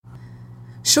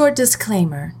Short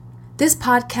disclaimer. This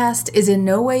podcast is in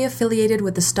no way affiliated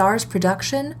with the Stars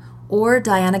production or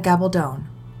Diana Gabaldon.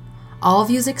 All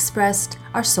views expressed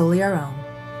are solely our own.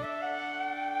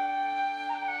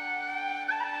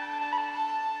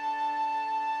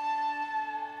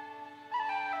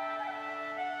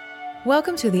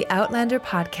 Welcome to the Outlander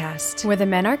podcast, where the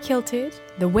men are kilted,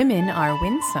 the women are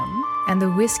winsome, and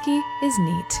the whiskey is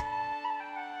neat.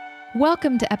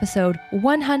 Welcome to episode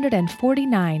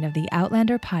 149 of the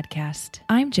Outlander podcast.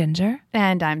 I'm Ginger.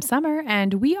 And I'm Summer,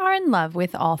 and we are in love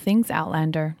with all things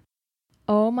Outlander.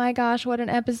 Oh my gosh, what an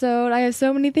episode. I have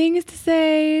so many things to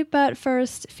say, but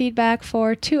first, feedback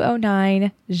for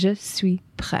 209, Je suis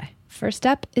prêt. First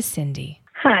up is Cindy.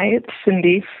 Hi, it's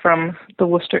Cindy from the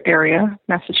Worcester area,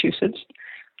 Massachusetts.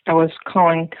 I was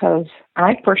calling because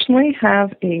I personally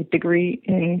have a degree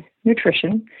in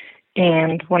nutrition.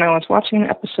 And when I was watching the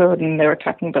episode and they were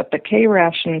talking about the K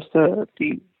rations, the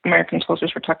American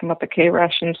soldiers were talking about the K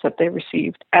rations that they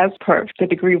received. As part of the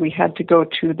degree, we had to go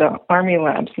to the Army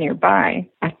labs nearby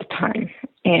at the time.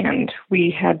 And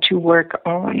we had to work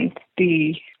on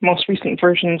the most recent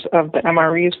versions of the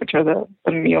MREs, which are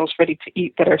the meals ready to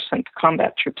eat that are sent to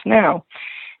combat troops now.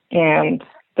 And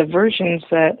the version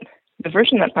that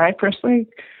I personally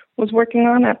was working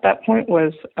on at that point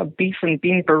was a beef and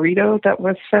bean burrito that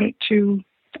was sent to,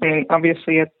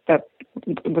 obviously that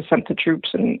was sent to troops.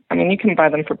 And, you can buy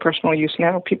them for personal use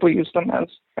now. People use them as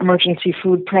emergency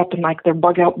food prep in, their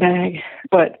bug-out bag.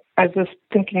 But I was just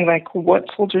thinking, what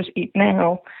soldiers eat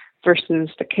now versus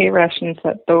the K rations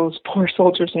that those poor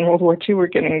soldiers in World War II were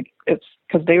getting. It's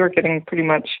because they were getting pretty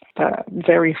much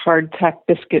very hard-tack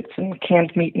biscuits and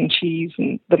canned meat and cheese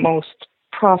and the most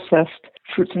processed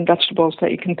fruits and vegetables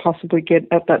that you can possibly get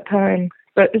at that time.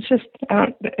 But it's just,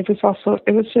 it's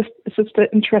just the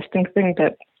interesting thing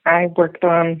that I worked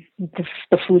on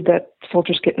the food that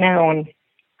soldiers get now, and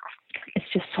it's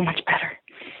just so much better.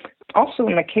 Also,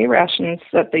 in the K rations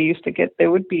that they used to get,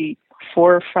 there would be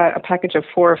a package of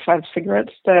 4 or 5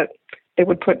 cigarettes that they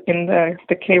would put in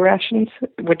the K rations,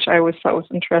 which I always thought was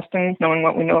interesting, knowing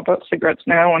what we know about cigarettes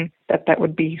now, and that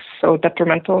would be so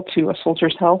detrimental to a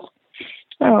soldier's health.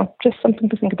 Oh, just something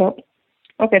to think about.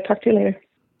 Okay, talk to you later.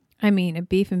 A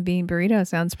beef and bean burrito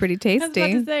sounds pretty tasty. I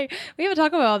was about to say, we have a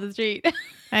Taco Bell on the street.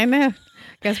 I know.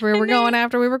 Guess where we're going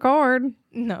after we record.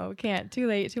 No, we can't. Too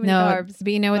late. Too many carbs.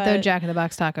 But you know what, though? Jack in the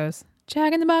Box tacos.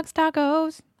 Jack in the Box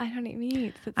tacos. I don't eat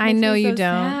meat. I know you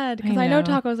don't. Because I know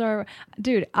tacos are...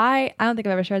 Dude, I don't think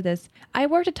I've ever shared this. I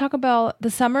worked at Taco Bell the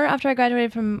summer after I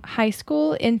graduated from high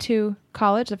school into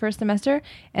college, the first semester,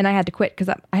 and I had to quit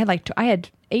because I had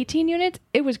 18 units.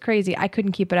 It was crazy. I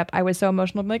couldn't keep it up. I was so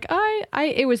emotional.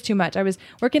 It was too much. I was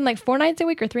working 4 nights a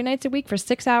week or 3 nights a week for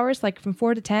 6 hours, from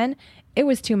 4 to 10. It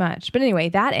was too much. But anyway,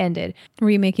 that ended. Were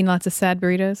you making lots of sad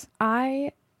burritos?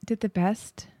 I did the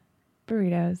best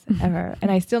burritos ever.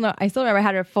 And I still remember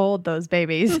how to fold those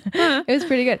babies. It was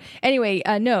pretty good. Anyway,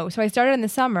 no. So I started in the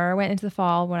summer, went into the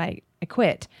fall when I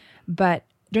quit. But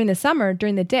during the summer,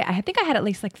 during the day, I think I had at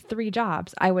least 3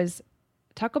 jobs. I was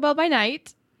Taco Bell by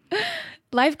night,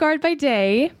 lifeguard by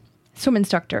day, swim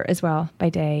instructor as well by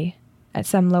day at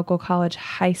some local college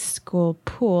high school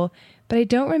pool. But I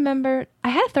don't remember. I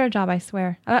had a 3rd job, I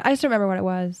swear. I just don't remember what it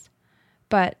was.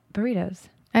 But burritos.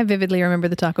 I vividly remember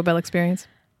the Taco Bell experience.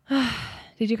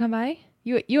 Did you come by?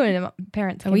 You and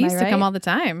parents came We by, used to come all the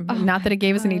time. Oh Not that it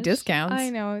gave us any discounts. I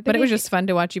know. But it was just fun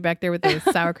to watch you back there with the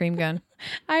sour cream gun.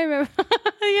 I remember.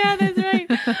 Yeah, that's right.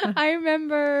 I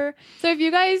remember. So if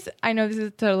you guys, I know this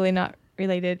is totally not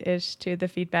related-ish to the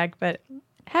feedback, but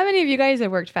how many of you guys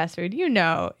have worked fast food?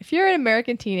 If you're an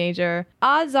American teenager,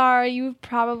 odds are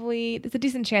there's a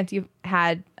decent chance you've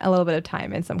had a little bit of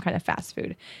time in some kind of fast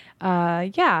food.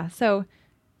 Yeah. So,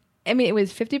 it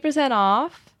was 50%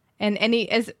 off. And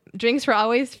as drinks were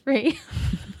always free.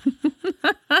 I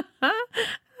don't know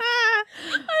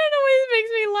why it makes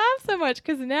me laugh so much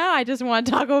because now I just want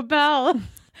Taco Bell.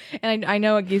 And I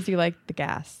know it gives you the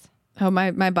gas. Oh,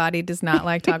 my body does not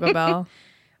like Taco Bell.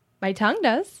 My tongue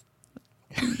does.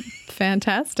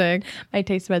 Fantastic. My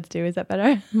taste buds do. Is that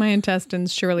better? My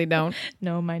intestines surely don't.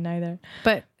 No, mine neither.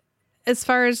 But as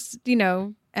far as,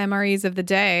 MREs of the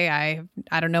day,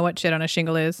 I don't know what shit on a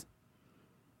shingle is.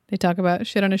 They talk about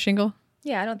shit on a shingle?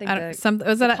 Yeah, I don't think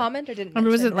was that a comment or didn't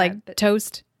was it that,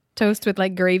 toast with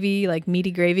gravy,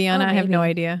 meaty gravy on it? I have no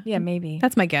idea. Yeah, maybe.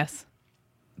 That's my guess.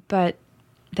 But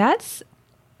that's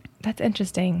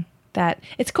interesting. That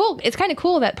it's cool. It's kind of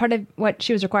cool that part of what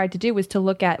she was required to do was to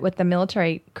look at what the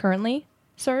military currently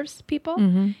serves people.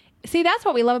 Mm-hmm. See, that's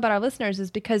what we love about our listeners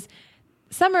is because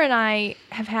Summer and I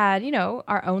have had,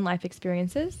 our own life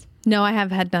experiences. No, I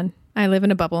have had none. I live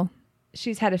in a bubble.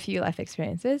 she's had a few life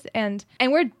experiences, and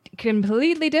we're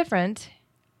completely different.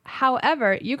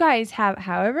 However, you guys have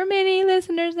however many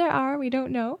listeners there are, we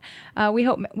don't know.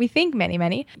 We think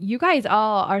many. You guys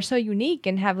all are so unique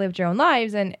and have lived your own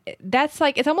lives, and that's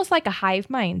like, it's almost like a hive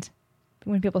mind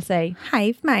when people say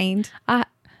hive mind.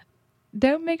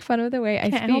 Don't make fun of the way I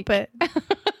Can't speak. help it.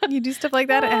 You do stuff like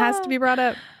that, it has to be brought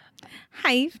up.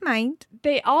 Hive mind.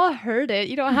 They all heard it.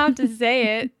 You don't have to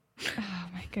say it. Oh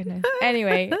my goodness.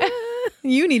 Anyway.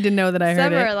 You need to know that I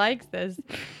heard Summer it. likes this.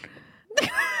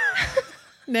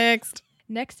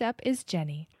 Next up is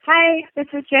Jenny. Hi, this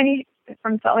is Jenny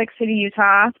from Salt Lake City,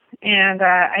 Utah, and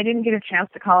I didn't get a chance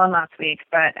to call in last week,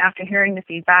 but after hearing the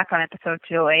feedback on episode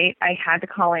 208, I had to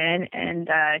call in and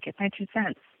get my 2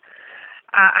 cents.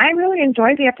 I really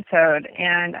enjoyed the episode,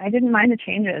 and I didn't mind the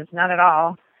changes, not at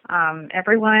all.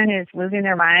 Everyone is losing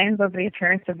their minds over the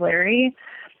appearance of Larry,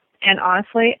 and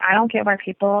honestly, I don't get why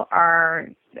people are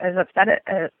as upset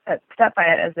by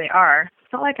it as they are.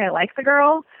 It's not like I like the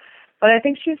girl, but I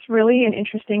think she's really an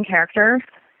interesting character,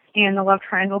 and the love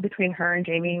triangle between her and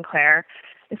Jamie and Claire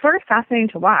is sort of fascinating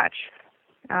to watch.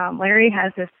 Larry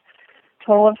has this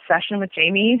total obsession with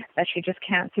Jamie that she just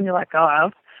can't seem to let go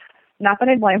of. Not that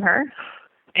I blame her.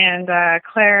 And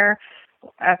Claire,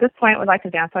 at this point, would like to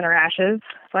dance on her ashes,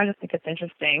 so I just think it's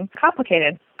interesting.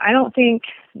 Complicated. I don't think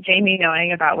Jamie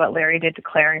knowing about what Larry did to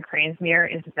Claire in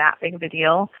Cranesmere is that big of a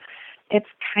deal. It's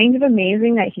kind of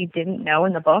amazing that he didn't know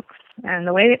in the books, and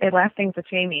the way that they left things with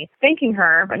Jamie, thanking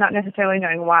her, but not necessarily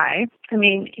knowing why. I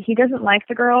mean, he doesn't like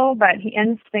the girl, but he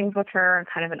ends things with her on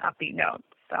kind of an upbeat note.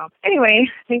 So anyway,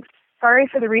 thanks. Sorry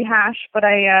for the rehash, but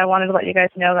I wanted to let you guys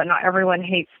know that not everyone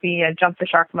hates the jump the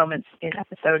shark moments in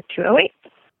episode 208.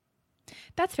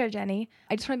 That's fair, Jenny.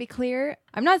 I just want to be clear.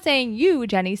 I'm not saying you,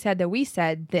 Jenny, said that we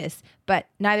said this, but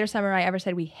neither Summer or I ever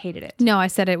said we hated it. No, I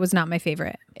said it was not my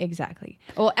favorite. Exactly.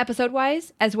 Well,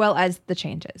 episode-wise, as well as the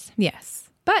changes. Yes.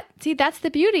 But see, that's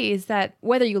the beauty, is that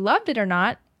whether you loved it or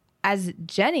not, as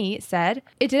Jenny said,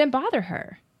 it didn't bother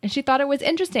her. And she thought it was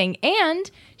interesting. And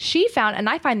she found, and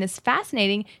I find this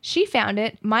fascinating, she found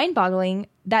it mind-boggling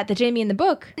that the Jamie in the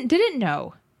book didn't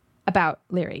know about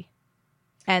Leary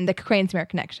and the Cranesmere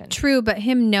connection. True, but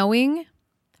him knowing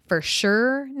for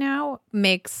sure now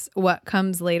makes what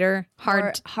comes later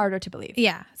harder to believe.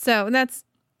 Yeah. So that's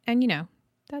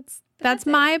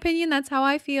my opinion. That's how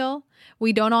I feel.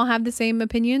 We don't all have the same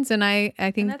opinions, and I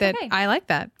think that okay. I like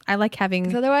that. I like having...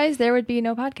 'Cause otherwise, there would be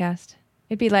no podcast.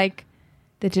 It'd be like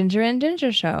the Ginger and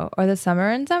Ginger show or the Summer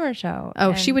and Summer show.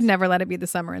 Oh, she would never let it be the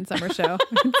Summer and Summer show.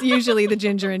 It's usually the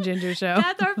Ginger and Ginger show.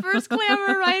 That's our first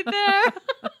clamor right there.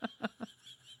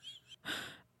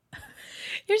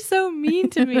 You're so mean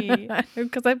to me.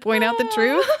 Because I point out the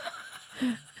truth.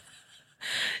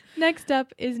 Next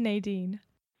up is Nadine.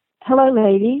 Hello,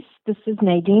 ladies. This is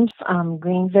Nadine from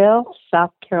Greenville,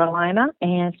 South Carolina,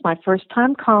 and it's my first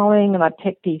time calling, and I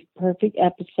picked the perfect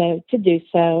episode to do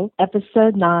so.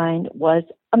 Episode 9 was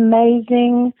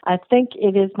amazing. I think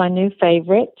it is my new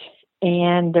favorite,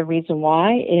 and the reason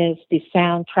why is the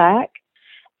soundtrack.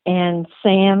 And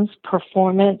Sam's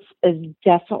performance is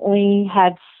definitely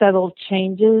had subtle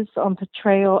changes on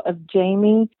portrayal of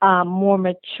Jamie, more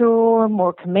mature,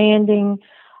 more commanding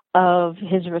of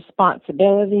his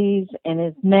responsibilities and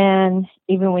his men,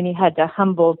 even when he had to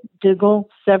humble Dougal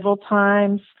several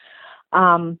times.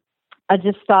 I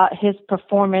just thought his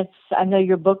performance, I know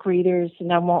you're book readers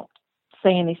and I won't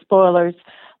say any spoilers,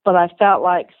 but I felt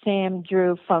like Sam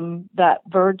drew from that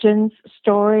Virgin's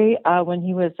story when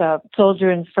he was a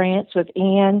soldier in France with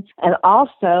Ian. And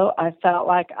also I felt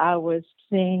like I was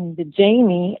seeing the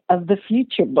Jamie of the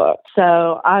future book.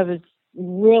 So I was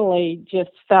really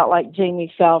just felt like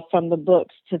Jamie fell from the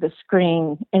books to the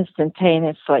screen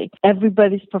instantaneously.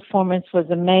 Everybody's performance was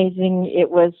amazing. It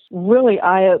was really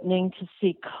eye-opening to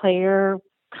see Claire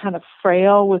kind of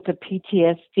frail with the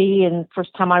PTSD, and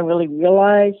first time I really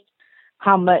realized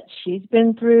how much she's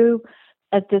been through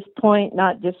at this point,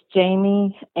 not just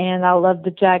Jamie. And I love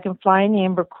the Dragonfly and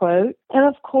Amber quote. And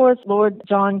of course, Lord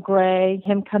John Grey,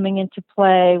 him coming into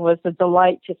play was a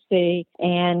delight to see.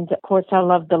 And of course, I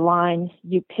love the line,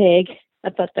 "You pig." I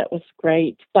thought that was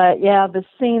great. But yeah, the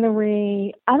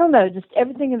scenery, I don't know, just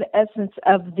everything in the essence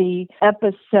of the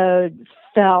episode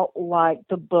felt like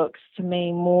the books to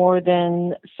me more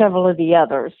than several of the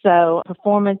others. So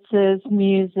performances,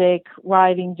 music,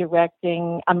 writing,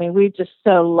 directing. I mean, we're just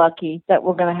so lucky that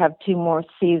we're going to have 2 more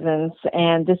seasons.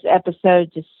 And this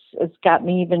episode just has got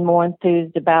me even more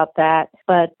enthused about that.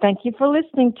 But thank you for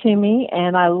listening to me,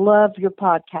 and I love your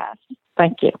podcast.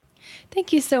 Thank you.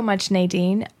 Thank you so much,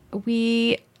 Nadine.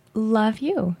 We love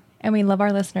you and we love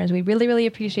our listeners. We really, really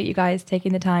appreciate you guys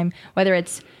taking the time, whether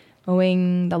it's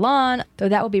mowing the lawn, though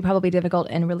that would be probably difficult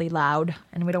and really loud,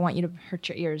 and we don't want you to hurt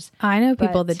your ears. I know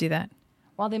people But- that do that.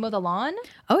 While they mow the lawn?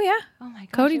 Oh, yeah. Oh my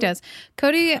gosh. Cody does.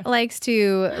 Cody likes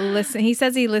to listen. He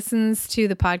says he listens to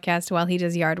the podcast while he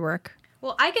does yard work.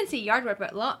 Well, I can see yard work,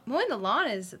 but mowing the lawn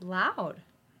is loud.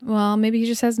 Well, maybe he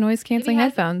just has noise canceling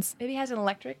headphones. Maybe he has an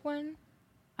electric one.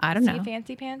 I don't Is he know.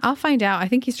 fancy pants? I'll find out. I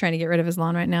think he's trying to get rid of his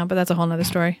lawn right now, but that's a whole nother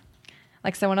story.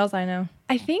 Like someone else I know.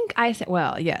 I think I said,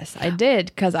 well, yes, I did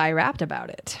because I rapped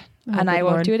about it. Oh, and I good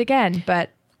won't Lord. do it again.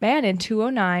 But man, in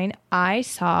 209,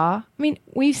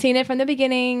 we've seen it from the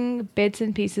beginning, bits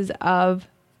and pieces of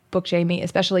Book Jamie,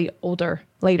 especially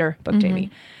later Book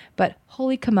Jamie. But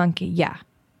holy camonkey, yeah.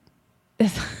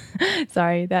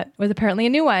 Sorry, that was apparently a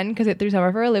new one because it threw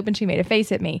someone for a loop and she made a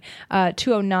face at me.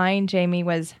 209, Jamie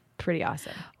was pretty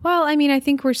awesome. Well, I mean, I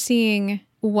think we're seeing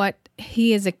what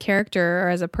he as a character or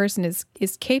as a person is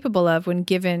capable of when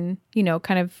given,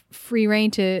 kind of free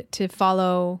reign to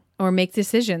follow or make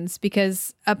decisions.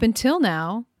 Because up until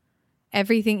now,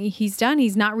 everything he's done,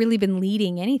 he's not really been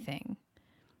leading anything.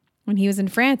 When he was in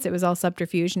France, it was all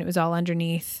subterfuge and it was all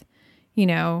underneath,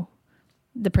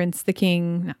 the prince, the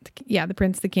king, the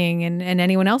prince, the king, and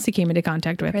anyone else he came into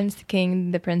contact with. Prince, the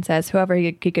king, the princess, whoever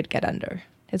he could get under.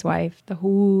 His wife, the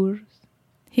whores.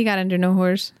 He got under no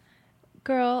whores.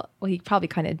 Girl, well, he probably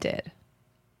kind of did.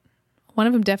 One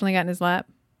of them definitely got in his lap.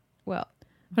 Well,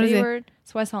 What is they it? were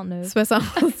soixante neuf.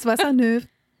 Soixante neuf.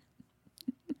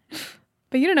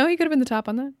 But you don't know, he could have been the top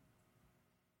on that.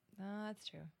 That's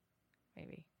true.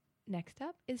 Maybe. Next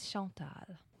up is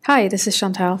Chantal. Hi, this is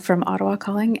Chantal from Ottawa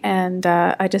calling, and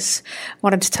I just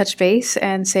wanted to touch base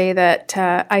and say that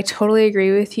I totally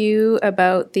agree with you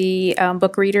about the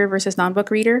book reader versus non-book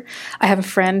reader. I have a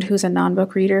friend who's a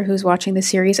non-book reader who's watching the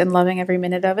series and loving every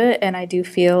minute of it, and I do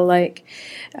feel like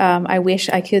I wish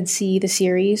I could see the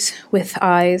series with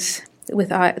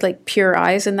like pure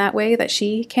eyes in that way that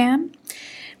she can,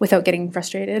 without getting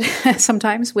frustrated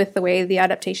sometimes with the way the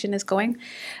adaptation is going.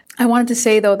 I wanted to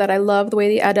say, though, that I love the way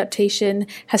the adaptation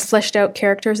has fleshed out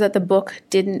characters that the book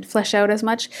didn't flesh out as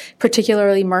much,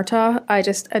 particularly Murtagh. I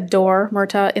just adore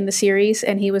Murtagh in the series,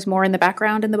 and he was more in the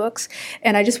background in the books.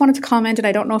 And I just wanted to comment, and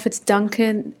I don't know if it's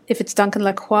Duncan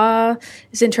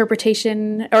Lacroix's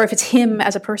interpretation, or if it's him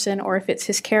as a person, or if it's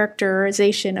his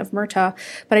characterization of Murtagh,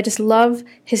 but I just love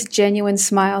his genuine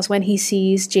smiles when he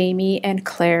sees Jamie and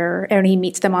Claire, and he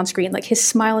meets them on screen. Like, his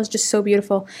smile is just so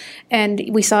beautiful. And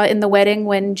we saw it in the wedding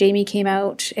when Jamie came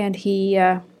out, and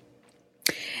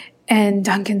and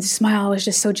Duncan's smile was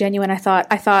just so genuine. I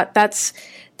thought that's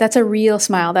a real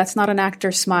smile. That's not an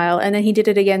actor's smile. And then he did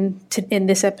it again in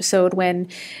this episode when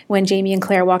Jamie and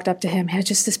Claire walked up to him. He had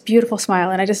just this beautiful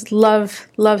smile, and I just love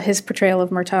his portrayal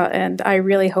of Murtagh. And I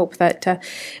really hope that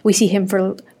we see him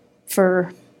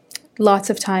for lots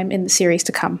of time in the series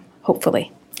to come.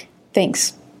 Hopefully,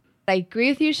 thanks. I agree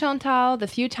with you, Chantal. The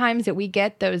few times that we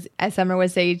get those, as Summer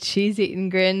would say, cheese-eating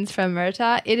grins from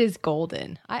Murtagh, it is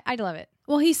golden. I love it.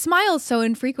 Well, he smiles so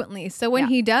infrequently. So when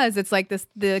he does, it's like this: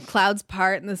 the clouds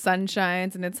part and the sun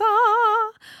shines, and it's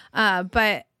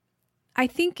but I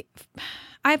think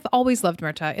I've always loved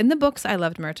Murtagh. In the books, I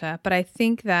loved Murtagh, but I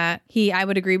think that I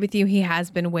would agree with you. He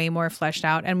has been way more fleshed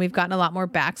out, and we've gotten a lot more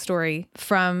backstory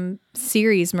from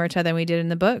series Murtagh than we did in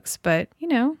the books. But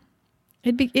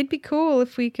it'd be cool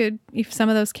if some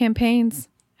of those campaigns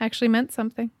actually meant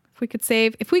something.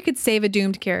 If we could save a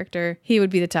doomed character, he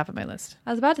would be the top of my list.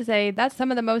 I was about to say that's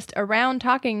some of the most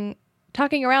talking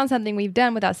around something we've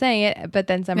done without saying it, but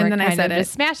then Summer kind of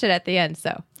just smashed it at the end.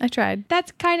 So I tried.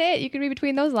 That's kind of it. You can read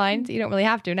between those lines. You don't really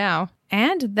have to now.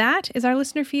 And that is our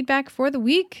listener feedback for the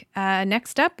week.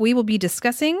 Next up, we will be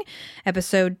discussing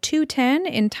episode 210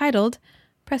 entitled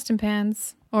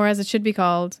Prestonpans, or as it should be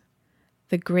called,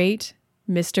 The Great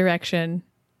Misdirection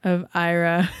of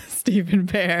Ira Stephen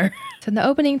Bear. So in the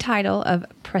opening title of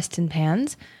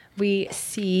Prestonpans, we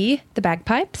see the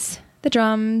bagpipes, the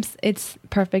drums. It's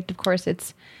perfect. Of course,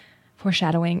 it's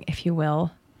foreshadowing, if you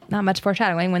will. Not much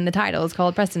foreshadowing when the title is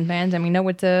called Prestonpans and we know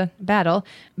it's a battle,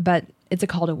 but it's a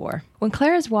call to war. When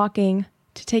Claire is walking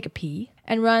to take a pee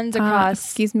and runs across...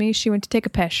 Excuse me, she went to take a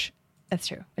pesh. That's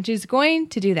true. And she's going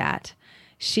to do that.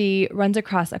 She runs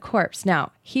across a corpse.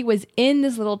 Now, he was in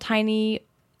this little tiny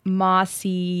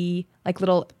mossy, like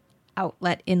little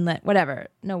outlet, inlet, whatever.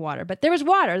 No water, but there was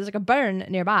water. There's like a burn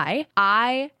nearby.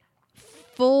 I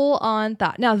full on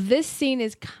thought. Now, this scene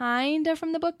is kind of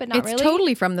from the book, but not really. It's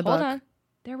totally from the book. Hold on.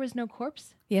 There was no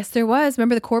corpse. Yes, there was.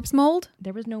 Remember the corpse mold?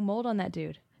 There was no mold on that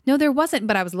dude. No, there wasn't,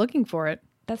 but I was looking for it.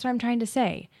 That's what I'm trying to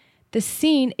say. The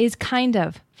scene is kind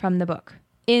of from the book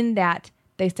in that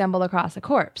they stumble across a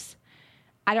corpse.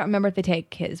 I don't remember if they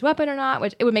take his weapon or not,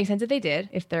 which it would make sense if they did,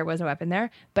 if there was a weapon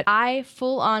there. But I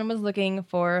full on was looking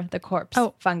for the corpse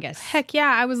fungus. Heck yeah,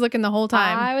 I was looking the whole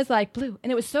time. I was like, blue.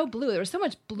 And it was so blue. There was so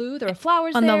much blue. There were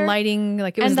flowers on there. the lighting,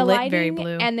 like it was lit very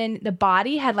blue. And then the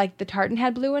body had like the tartan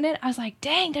had blue in it. I was like,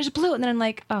 dang, there's blue. And then I'm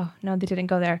like, oh, no, they didn't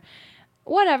go there.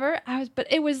 Whatever. But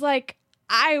it was like,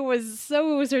 I was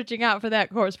so searching out for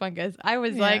that corpse fungus. I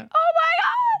was like, oh my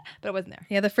God. But it wasn't there.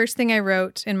 Yeah, the first thing I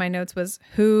wrote in my notes was,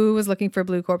 who was looking for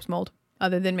blue corpse mold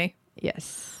other than me?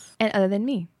 Yes. And other than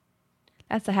me.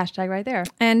 That's the hashtag right there.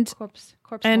 And corpse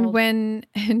and mold. when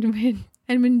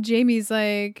Jamie's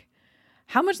like,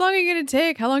 how much longer are you going to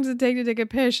take? How long does it take to take a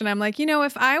piss? And I'm like,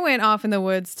 if I went off in the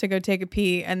woods to go take a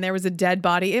pee and there was a dead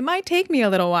body, it might take me a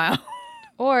little while.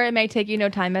 Or it may take you no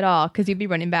time at all because you'd be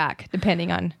running back,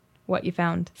 depending on what you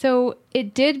found. So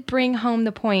it did bring home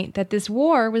the point that this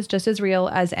war was just as real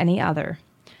as any other.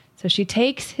 So she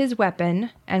takes his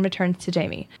weapon and returns to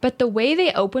Jamie. But the way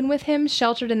they open with him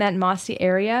sheltered in that mossy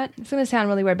area, it's going to sound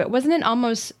really weird, but wasn't it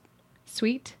almost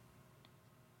sweet?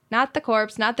 Not the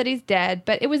corpse, not that he's dead,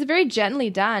 but it was very gently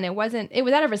done. It was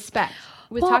out of respect.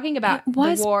 It was talking about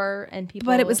the war and people.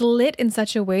 But it was lit in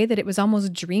such a way that it was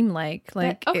almost dreamlike,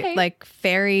 like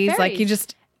fairies. Like you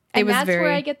just... And that's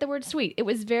where I get the word sweet. It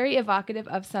was very evocative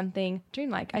of something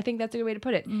dreamlike. I think that's a good way to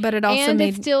put it. But it also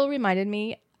it still reminded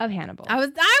me of Hannibal. I was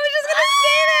just gonna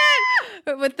say that.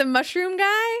 But with the mushroom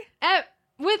guy,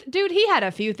 dude, he had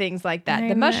a few things like that.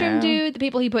 The mushroom dude, the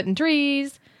people he put in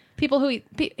trees, people who he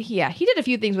did a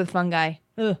few things with fungi.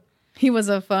 Ugh. He was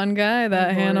a fun guy,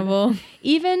 that Hannibal.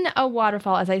 Even a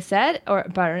waterfall, as I said, or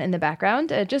burn in the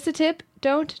background. Just a tip.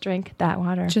 Don't drink that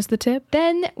water. Just the tip.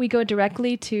 Then we go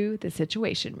directly to the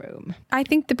Situation Room. I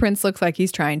think the prince looks like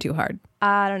he's trying too hard.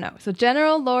 I don't know. So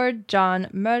General Lord John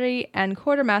Murray and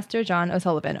Quartermaster John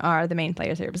O'Sullivan are the main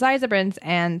players here, besides the prince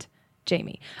and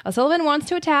Jamie. O'Sullivan wants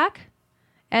to attack,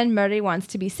 and Murray wants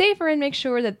to be safer and make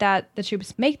sure that the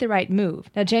troops make the right move.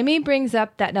 Now, Jamie brings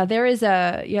up that now there is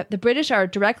the British are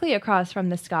directly across from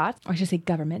the Scots, or I should say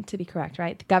government to be correct,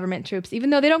 right? The government troops, even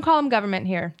though they don't call them government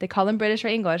here, they call them British or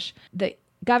English. The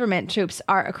government troops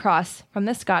are across from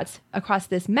the Scots, across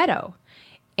this meadow.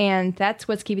 And that's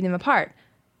what's keeping them apart.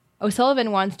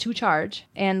 O'Sullivan wants to charge,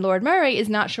 and Lord Murray is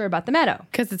not sure about the meadow.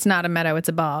 Because it's not a meadow, it's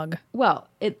a bog. Well,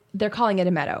 they're calling it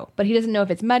a meadow, but he doesn't know if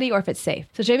it's muddy or if it's safe.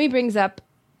 So Jamie brings up,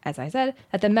 as I said,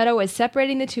 that the meadow is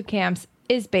separating the two camps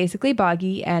is basically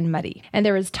boggy and muddy. And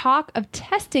there is talk of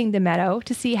testing the meadow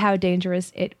to see how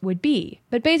dangerous it would be.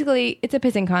 But basically, it's a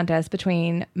pissing contest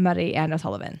between Murray and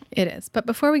O'Sullivan. It is. But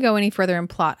before we go any further in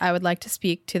plot, I would like to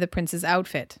speak to the prince's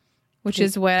outfit, which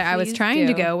is where I was trying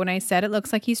to go when I said it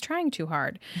looks like he's trying too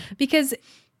hard. Because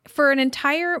for an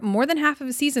entire, more than half of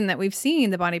a season that we've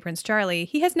seen the Bonnie Prince Charlie,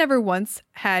 he has never once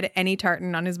had any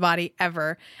tartan on his body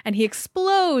ever. And he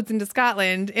explodes into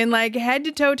Scotland in like head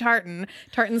to toe tartan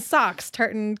socks,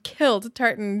 tartan kilt,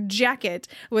 tartan jacket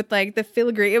with like the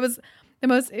filigree. It was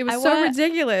so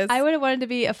ridiculous. I would have wanted to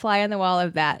be a fly on the wall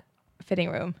of that fitting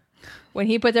room. When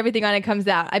he puts everything on and comes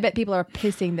out, I bet people are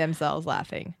pissing themselves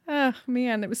laughing. Oh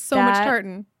man, it was so much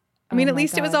tartan. I mean, at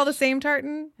least it was all the same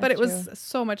tartan, but it was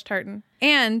so much tartan.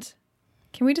 And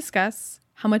can we discuss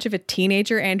how much of a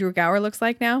teenager Andrew Gower looks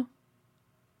like now?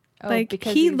 Oh, like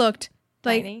he looked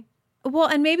tiny. like, well,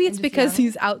 and maybe it's because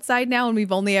he's outside now and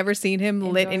we've only ever seen him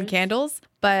lit in candles,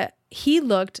 but he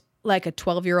looked like a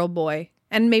 12-year-old boy.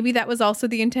 And maybe that was also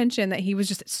the intention, that he was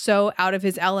just so out of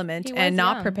his element and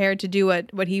not prepared to do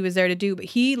what he was there to do. But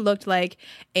he looked like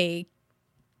a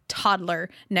toddler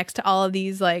next to all of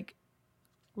these like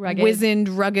wizened,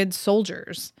 rugged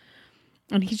soldiers.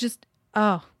 And he's just,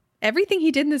 everything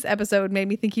he did in this episode made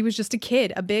me think he was just a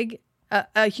kid, an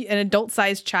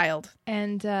adult-sized child.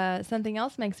 And something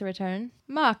else makes a return.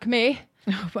 Mock me.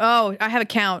 Oh, I have a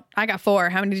count. I got 4.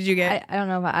 How many did you get? I don't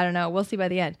know. I don't know. We'll see by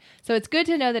the end. So it's good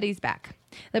to know that he's back.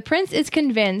 The prince is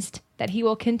convinced that he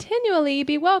will continually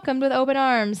be welcomed with open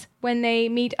arms when they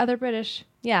meet other British.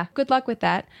 Yeah, good luck with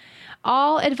that.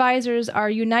 All advisors are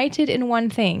united in one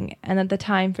thing, and that the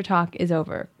time for talk is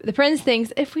over. The prince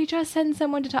thinks, if we just send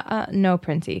someone to talk... no,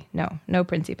 Princey. No,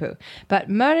 Princey Pooh. But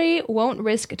Murray won't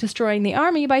risk destroying the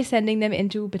army by sending them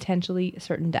into potentially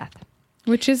certain death.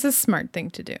 Which is a smart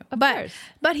thing to do. But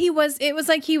it was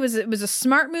a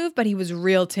smart move, but he was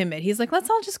real timid. He's like, let's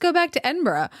all just go back to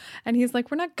Edinburgh. And he's like,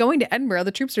 we're not going to Edinburgh.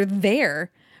 The troops are there.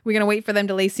 We're going to wait for them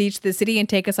to lay siege to the city and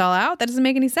take us all out? That doesn't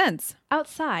make any sense.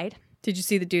 Outside, Did you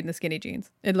see the dude in the skinny jeans?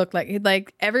 It looked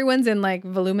like everyone's in like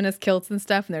voluminous kilts and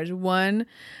stuff. And there's one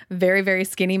very, very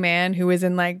skinny man who was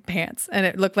in like pants. And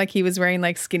it looked like he was wearing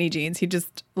like skinny jeans. He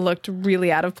just looked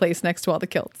really out of place next to all the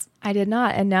kilts. I did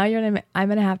not. And now I'm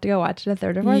going to have to go watch it a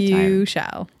third or fourth time. You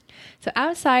shall. So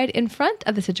outside in front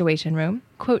of the Situation Room,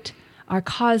 quote, "Our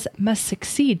cause must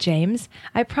succeed, James.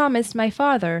 I promised my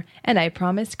father and I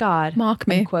promised God." Mock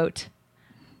me. Quote.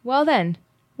 Well then,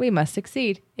 we must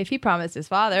succeed if he promised his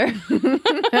father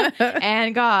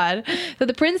and God. So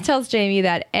the prince tells Jamie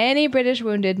that any British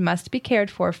wounded must be cared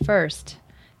for first.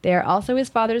 They are also his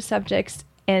father's subjects,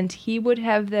 and he would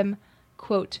have them,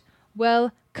 quote,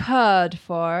 well cared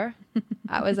for.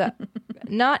 That was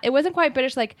it wasn't quite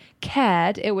British like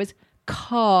cad, it was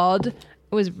called. It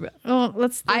was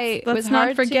let's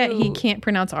not forget he can't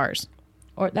pronounce R's.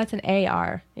 Or that's an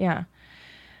AR. Yeah.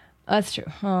 That's true.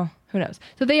 Oh, who knows?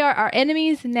 So they are our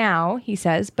enemies now, he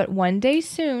says, but one day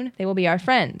soon they will be our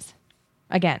friends.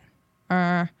 Again.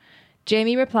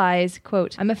 Jamie replies,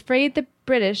 quote, "I'm afraid the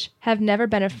British have never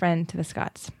been a friend to the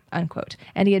Scots," unquote.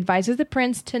 And he advises the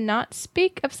prince to not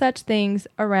speak of such things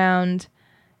around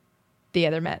the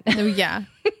other men. Oh, yeah.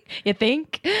 You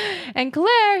think? And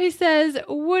Claire, he says,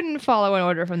 wouldn't follow an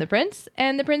order from the prince.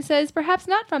 And the prince says, perhaps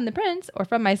not from the prince or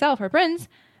from myself, her prince,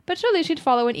 but surely she'd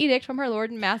follow an edict from her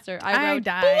lord and master. I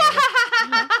died.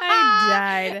 I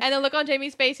died. And the look on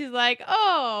Jamie's face, he's like,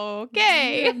 oh,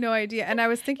 okay. You have no idea. And I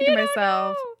was thinking to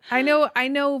myself, I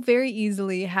know very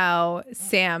easily how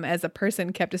Sam as a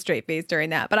person kept a straight face during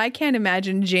that, but I can't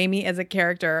imagine Jamie as a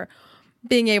character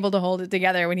being able to hold it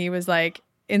together when he was like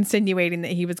insinuating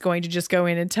that he was going to just go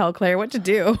in and tell Claire what to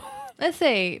do. Let's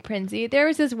say, Princey, there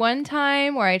was this one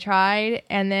time where I tried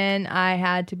and then I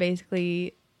had to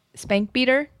basically spank beat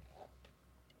her,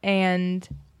 and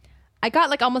I got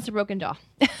like almost a broken jaw.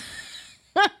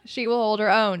 She will hold her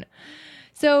own.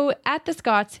 So at the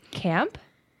Scots camp,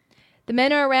 the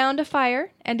men are around a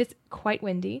fire and it's quite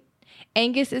windy.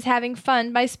 Angus is having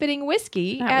fun by spitting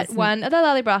whiskey at one of the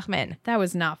Lallybroch men. That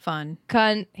was not fun.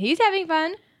 He's having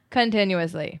fun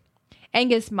continuously.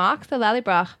 Angus mocks the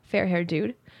Lallybroch fair-haired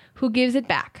dude, who gives it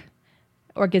back,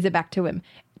 or gives it back to him.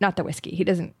 Not the whiskey. He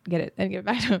doesn't get it and give it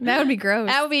back to him. That would be gross.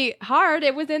 That would be hard.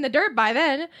 It was in the dirt by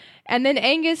then. And then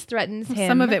Angus threatens him.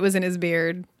 Some of it was in his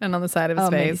beard and on the side of his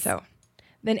face. Maybe so.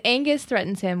 Then Angus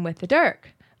threatens him with the dirk.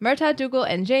 Murtagh, Dougal,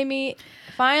 and Jamie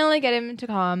finally get him to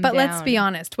calm down. But let's be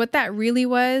honest. What that really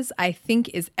was, I think,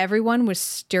 is everyone was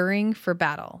stirring for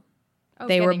battle.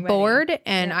 They were bored,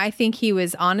 and I think he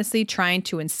was honestly trying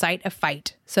to incite a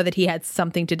fight so that he had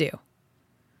something to do.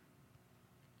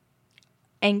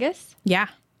 Angus? Yeah.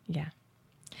 Yeah.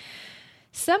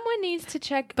 Someone needs to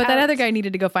check But that other guy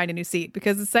needed to go find a new seat,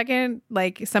 because the second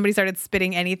like somebody started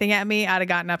spitting anything at me, I'd have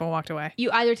gotten up and walked away. You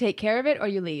either take care of it or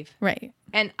you leave. Right.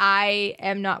 And I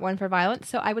am not one for violence,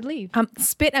 so I would leave.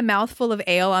 Spit a mouthful of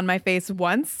ale on my face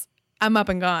once, I'm up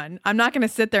and gone. I'm not going to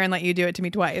sit there and let you do it to me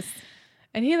twice.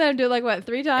 And he let him do it like what,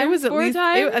 3 times? It was at 4 least.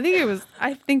 times?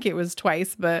 I think it was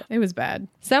twice, but it was bad.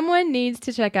 Someone needs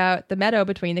to check out the meadow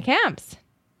between the camps,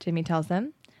 Jimmy tells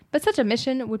them. But such a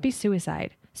mission would be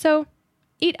suicide. So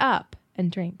eat up and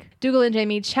drink. Dougal and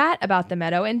Jamie chat about the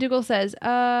meadow, and Dougal says,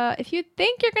 if you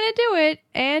think you're going to do it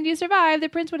and you survive, the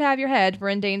prince would have your head for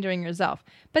endangering yourself.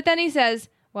 But then he says,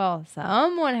 well,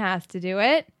 someone has to do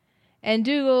it. And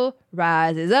Dougal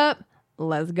rises up.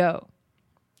 Let's go.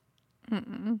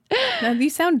 Now, you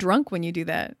sound drunk when you do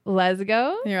that. Let's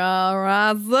go. You're all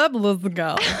rise up. Let's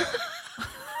go.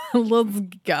 Let's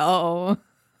go.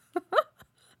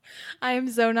 I am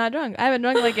so not drunk. I haven't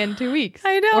drunk like in 2 weeks.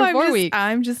 I know. Or 4 weeks.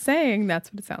 I'm just saying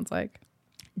that's what it sounds like.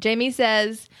 Jamie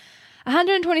says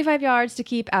 125 yards to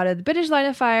keep out of the British line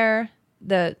of fire,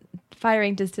 the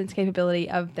firing distance capability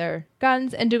of their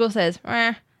guns. And Dougal says,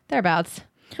 thereabouts.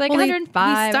 It's like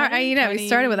 105. He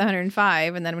started with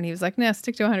 105. And then when he was like, no,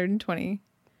 stick to 120,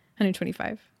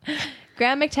 125.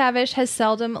 Graham McTavish has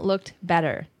seldom looked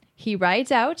better. He rides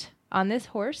out on this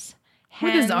horse,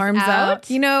 with his arms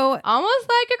out, almost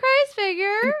like a Christ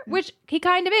figure, which he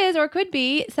kind of is or could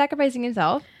be, sacrificing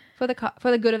himself for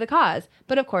the good of the cause.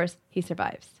 But of course, he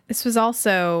survives. This was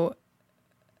also,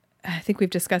 I think we've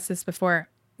discussed this before.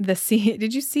 The scene.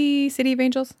 Did you see City of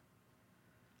Angels?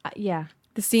 Yeah.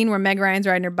 The scene where Meg Ryan's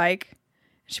riding her bike.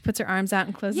 She puts her arms out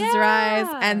and closes her eyes,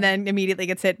 and then immediately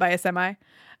gets hit by a semi.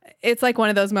 It's like one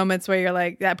of those moments where you're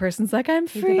like, that person's like, I'm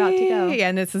free. He's about to go.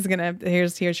 And this is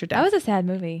here's your death. That was a sad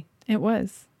movie. It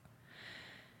was.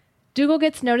 Dougal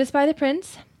gets noticed by the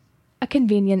prince, a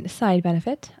convenient side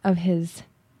benefit of his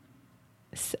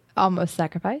almost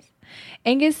sacrifice.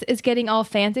 Angus is getting all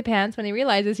fancy pants when he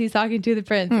realizes he's talking to the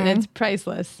prince, and it's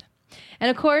priceless. And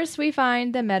of course, we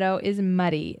find the meadow is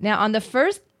muddy. Now, on the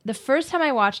first time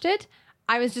I watched it,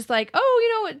 I was just like,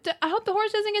 oh, I hope the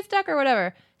horse doesn't get stuck or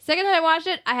whatever. Second time I watched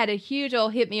it, I had a huge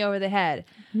old hit me over the head.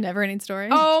 Never ending story.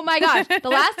 Oh my gosh. The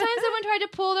last time someone tried to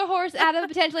pull their horse out of a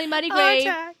potentially muddy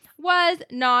grave was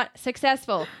not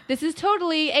successful. This is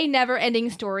totally a never ending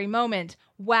story moment.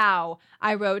 Wow.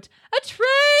 I wrote,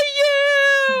 Atreyu!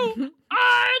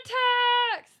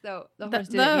 Artax! So the horse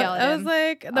didn't yell at him. I was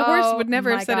like, the horse would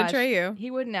never have said Atreyu. He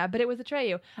wouldn't have, but it was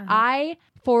Atreyu. I,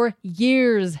 for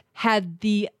years, had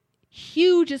the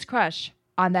hugest crush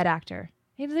on that actor.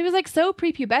 He was like so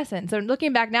prepubescent. So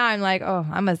looking back now, I'm like, oh,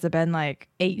 I must have been like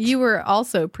 8. You were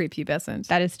also prepubescent.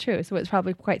 That is true. So it's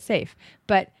probably quite safe.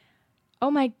 But oh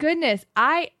my goodness,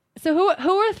 so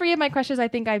who are 3 of my crushes? I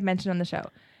think I've mentioned on the show.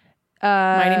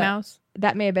 Mighty Mouse.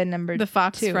 That may have been number 2. The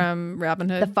fox from Robin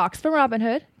Hood. The fox from Robin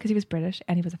Hood, because he was British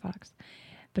and he was a fox,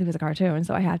 but he was a cartoon,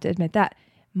 so I have to admit that.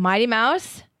 Mighty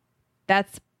Mouse.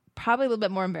 That's probably a little bit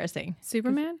more embarrassing.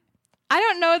 Superman. I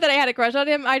don't know that I had a crush on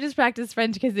him. I just practiced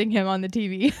French kissing him on the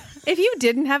TV. If you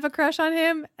didn't have a crush on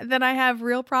him, then I have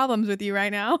real problems with you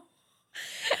right now.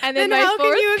 And then how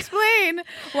can you explain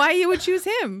why you would choose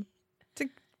him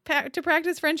to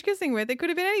practice French kissing with? It could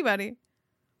have been anybody.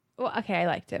 Well, okay, I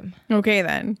liked him. Okay,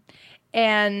 then.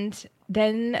 And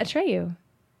then Atreyu,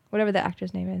 whatever the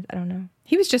actor's name is. I don't know.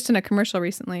 He was just in a commercial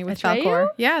recently with Atreyu? Falkor.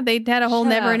 Yeah, they had a whole Shut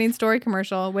never-ending up. story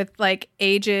commercial with like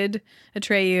aged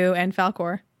Atreyu and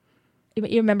Falkor.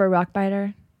 You remember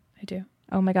Rockbiter? I do.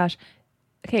 Oh my gosh.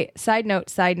 Okay, side note,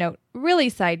 really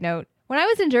side note. When I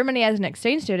was in Germany as an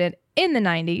exchange student in the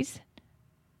 90s,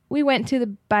 we went to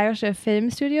the Bayerische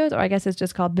Film Studios, or I guess it's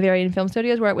just called Bavarian Film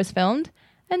Studios, where it was filmed,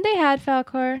 and they had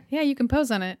Falkor. Yeah, you can pose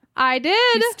on it. I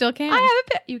did. You still can. I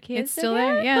have a you can. It's still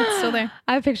there. Yeah, it's still there.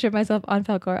 I have a picture of myself on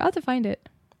Falkor. I'll have to find it.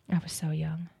 I was so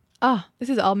young. Oh, this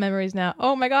is all memories now.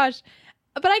 Oh my gosh.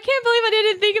 But I can't believe I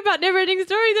didn't think about Never Ending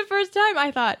Story the first time.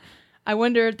 I thought, I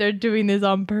wonder if they're doing this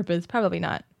on purpose. Probably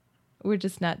not. We're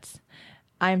just nuts.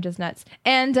 I'm just nuts.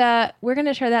 And we're going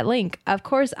to share that link. Of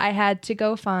course, I had to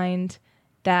go find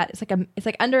that. It's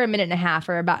like under a minute and a half,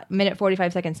 or about a minute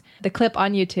 45 seconds. The clip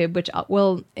on YouTube, which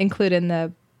we'll include in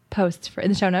the posts in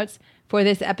the show notes for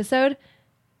this episode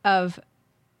of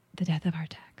the death of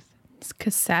Artax. It's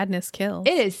 'cause sadness kills.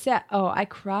 It is sad. Oh, I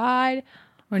cried.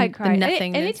 Or I cried.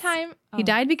 Nothingness. Anytime. He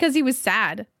died because he was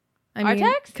sad.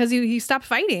 Artax? Because he stopped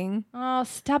fighting. Oh,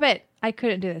 stop it. I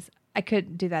couldn't do this. I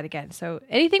couldn't do that again. So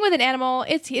anything with an animal,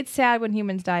 it's sad when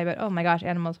humans die, but oh my gosh,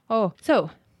 animals. Oh,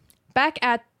 so back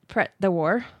at the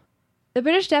war, the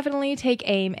British definitely take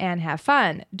aim and have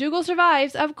fun. Dougal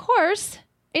survives, of course.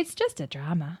 It's just a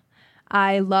drama.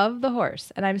 I love the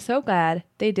horse, and I'm so glad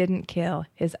they didn't kill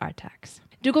his Artax.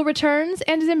 Dougal returns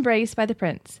and is embraced by the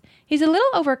prince. He's a little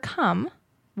overcome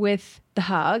with the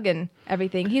hug and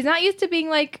everything. He's not used to being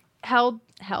like held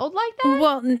like that.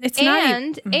 Well, it's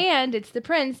not. And it's the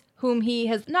prince whom he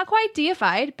has not quite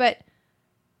deified, but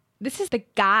this is the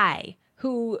guy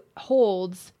who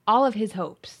holds all of his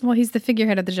hopes. Well, he's the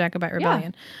figurehead of the Jacobite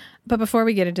Rebellion. Yeah. But before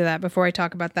we get into that, before I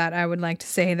talk about that, I would like to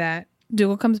say that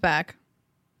Dougal comes back.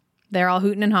 They're all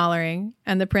hooting and hollering.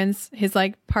 And the prince, his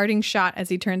like parting shot as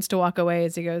he turns to walk away,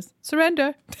 as he goes,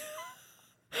 surrender.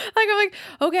 I'm like,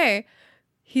 okay.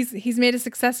 He's made it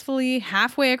successfully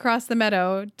halfway across the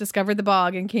meadow, discovered the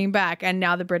bog, and came back. And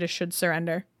now the British should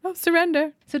surrender. Oh,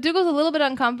 surrender. So Dougal's a little bit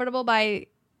uncomfortable by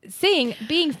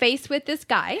being faced with this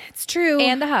guy. It's true.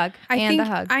 And the hug.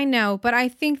 I know, but I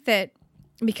think that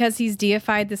because he's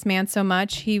deified this man so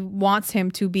much, he wants him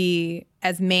to be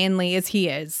as manly as he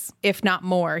is, if not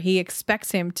more. He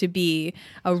expects him to be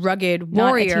a rugged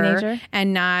warrior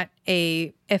and not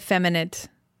a effeminate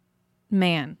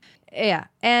man. Yeah,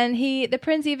 and the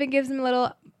prince even gives him a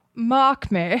little mock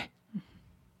me.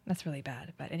 That's really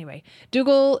bad, but anyway,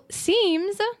 Dougal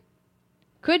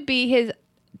could be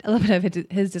a little bit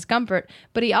of his discomfort,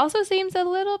 but he also seems a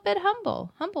little bit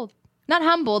humbled. Not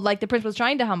humbled like the prince was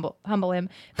trying to humble him,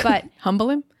 but humble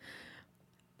him.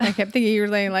 I kept thinking you were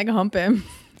saying like hump him,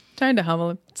 trying to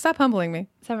humble him. Stop humbling me.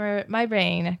 Summer, my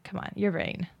brain. Come on, your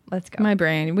brain. Let's go. My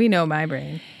brain. We know my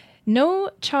brain. No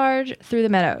charge through the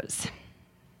meadows,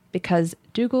 because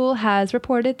Dougal has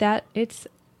reported that it's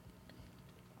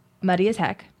muddy as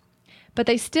heck. But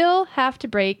they still have to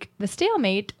break the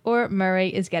stalemate, or Murray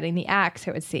is getting the axe,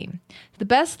 it would seem. The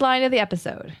best line of the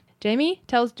episode. Jamie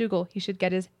tells Dougal he should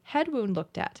get his head wound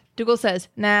looked at. Dougal says,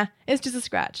 nah, it's just a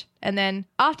scratch. And then,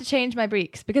 off to change my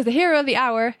breeks, because the hero of the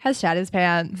hour has shat his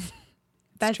pants.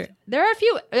 That's true. There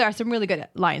are some really good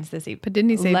lines this evening. But didn't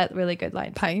he say really good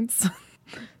lines? Pints?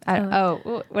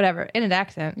 Whatever. In an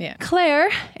accent. Yeah. Claire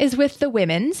is with the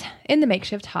women's in the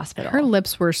makeshift hospital. Her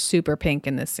lips were super pink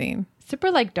in this scene.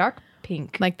 Super like dark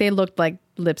pink. Like they looked like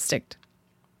lipstick.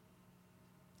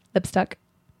 Lipstick.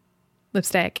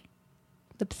 Lipstick.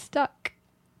 Lipstuck.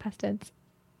 Past tense.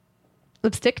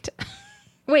 Lipsticked.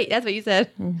 Wait, that's what you said.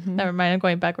 Mm-hmm. Never mind. I'm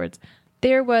going backwards.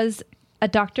 There was a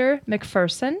Dr.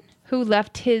 McPherson who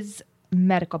left his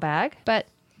medical bag, but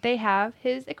they have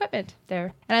his equipment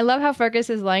there. And I love how Fergus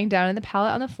is lying down in the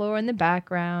pallet on the floor in the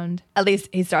background. At least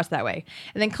he starts that way.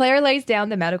 And then Claire lays down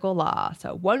the medical law.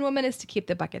 So one woman is to keep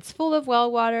the buckets full of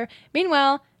well water.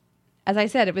 Meanwhile, as I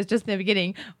said, it was just in the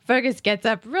beginning, Fergus gets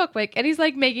up real quick and he's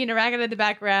like making a racket in the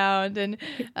background. And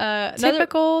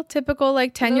typical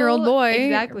like 10-year-old boy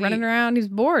exactly. running around. He's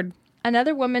bored.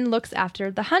 Another woman looks after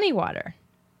the honey water.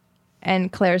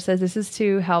 And Claire says this is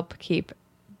to help keep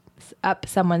up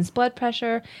someone's blood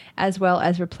pressure as well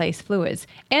as replace fluids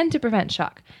and to prevent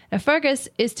shock. Now Fergus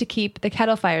is to keep the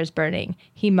kettle fires burning.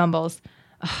 He mumbles,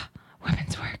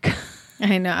 women's work.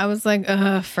 I know. I was like,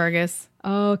 Fergus.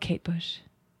 Oh, Kate Bush.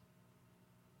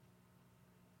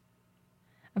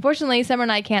 Unfortunately, Summer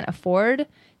and I can't afford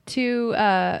to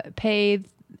pay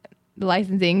the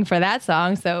licensing for that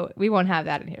song, so we won't have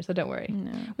that in here, so don't worry.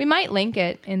 No. We might link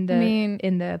it in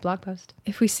the blog post.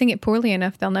 If we sing it poorly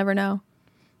enough, they'll never know.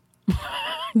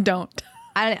 Don't.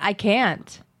 I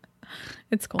can't.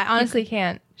 It's cool. I honestly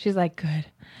can't. She's like, good.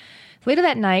 Later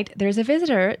that night, there's a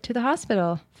visitor to the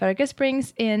hospital. Fergus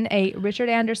brings in a Richard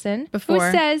Anderson who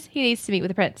says he needs to meet with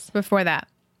the prince. Before that,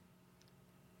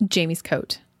 Jamie's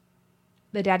coat.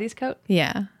 The daddy's coat?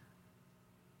 Yeah.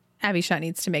 Abishot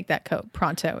needs to make that coat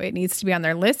pronto. It needs to be on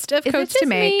their list of coats to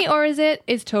make. Me, or is it?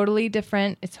 It's totally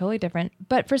different. It's totally different.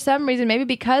 But for some reason, maybe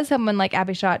because someone like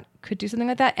Abishot could do something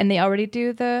like that, and they already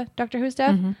do the Doctor Who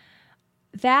stuff,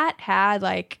 that had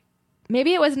like,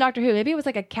 maybe it wasn't Doctor Who. Maybe it was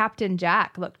like a Captain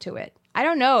Jack look to it. I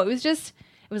don't know. It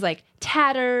was like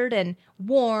tattered and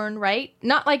worn, right?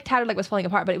 Not like tattered like it was falling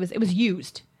apart, but it was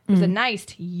used. It was a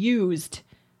nice used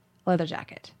leather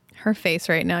jacket. Her face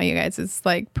right now, you guys, is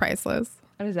like priceless.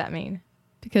 What does that mean?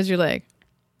 Because you're like...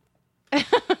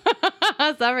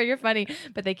 Summer, you're funny.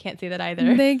 But they can't see that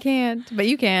either. They can't. But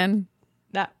you can.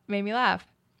 That made me laugh.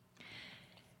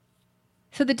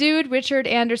 So the dude, Richard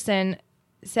Anderson,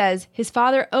 says his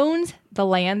father owns the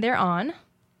land they're on.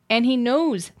 And he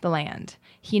knows the land.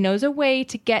 He knows a way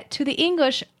to get to the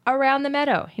English around the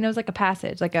meadow. He knows like a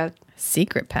passage, like a...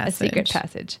 secret passage. A secret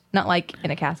passage. Not like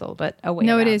in a castle, but a way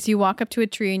No, around. it is. You walk up to a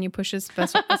tree and you push a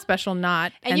special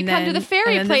knot. and you come to the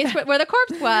fairy place where the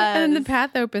corpse was. And then the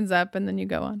path opens up and then you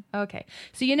go on. Okay.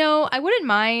 So, I wouldn't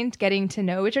mind getting to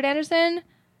know Richard Anderson.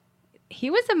 He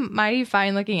was a mighty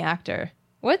fine looking actor.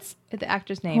 What's the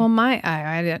actor's name? Well,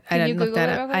 I didn't look that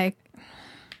up. I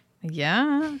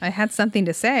had something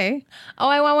to say. Oh,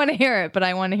 I want to hear it, but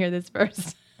I want to hear this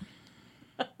first.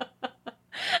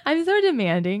 I'm so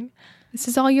demanding. This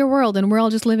is all your world, and we're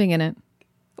all just living in it.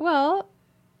 Well,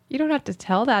 you don't have to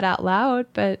tell that out loud,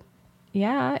 but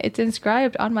yeah, it's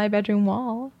inscribed on my bedroom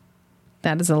wall.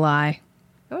 That is a lie.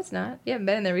 No, it's not. You haven't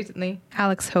been in there recently.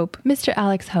 Alex Hope. Mr.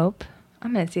 Alex Hope.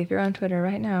 I'm going to see if you're on Twitter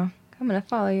right now. I'm going to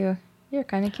follow you. You're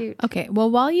kind of cute. Okay, well,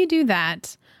 while you do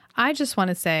that, I just want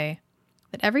to say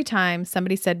that every time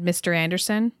somebody said Mr.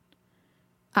 Anderson,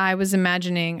 I was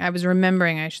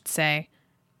remembering, I should say,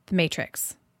 The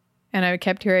Matrix. And I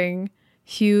kept hearing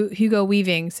Hugo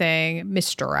Weaving saying,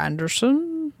 Mr.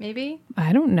 Anderson? Maybe?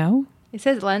 I don't know. It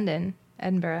says London,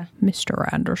 Edinburgh.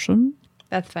 Mr. Anderson.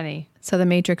 That's funny. So The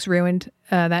Matrix ruined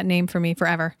that name for me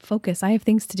forever. Focus. I have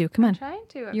things to do. Come on. I'm trying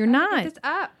to. You're not. Get this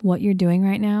up. What you're doing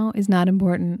right now is not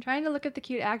important. I'm trying to look at the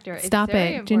cute actor. Stop it's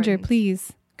very it. important. Ginger,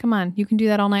 please. Come on. You can do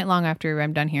that all night long after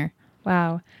I'm done here.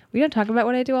 Wow. We don't talk about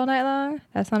what I do all night long?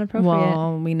 That's not appropriate.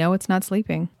 Well, we know it's not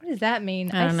sleeping. What does that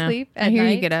mean? I don't know. Sleep at I hear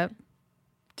night? you get up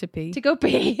to pee. To go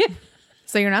pee.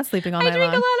 So you're not sleeping all night long. I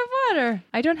drink a lot of water.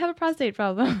 I don't have a prostate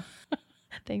problem.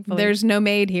 Thankfully. There's no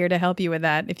maid here to help you with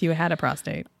that if you had a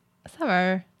prostate.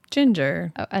 Summer.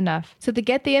 Ginger. Oh, enough. So to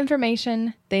get the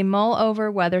information, they mull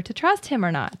over whether to trust him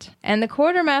or not. And the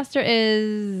quartermaster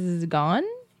is gone.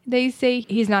 They say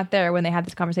he's not there when they had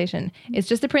this conversation. It's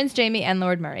just the Prince, Jamie, and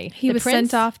Lord Murray. He was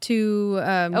sent off to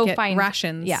get fine.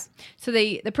 rations. Yeah. So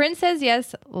the prince says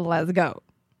yes, let's go.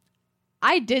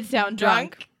 I did sound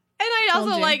drunk. And I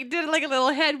also did like a little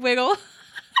head wiggle.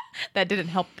 That didn't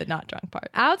help the not drunk part.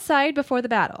 Outside before the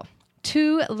battle,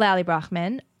 2 Lallybroch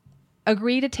men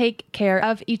agree to take care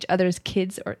of each other's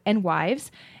kids and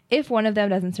wives if one of them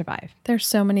doesn't survive. There's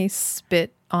so many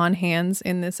spit on hands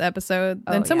in this episode.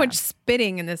 And so much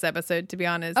spitting in this episode, to be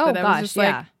honest. Oh, that I was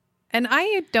just and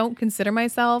I don't consider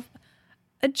myself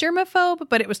a germaphobe,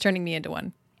 but it was turning me into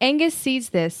one. Angus sees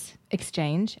this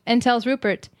exchange and tells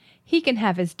Rupert he can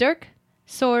have his dirk,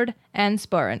 sword, and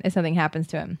sporran if something happens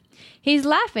to him. He's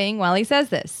laughing while he says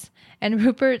this, and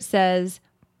Rupert says,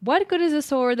 "What good is a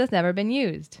sword that's never been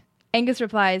used?" Angus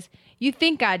replies, "You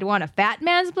think I'd want a fat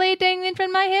man's blade dangling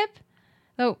from my hip?"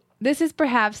 Oh, this is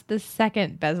perhaps the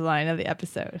second best line of the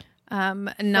episode.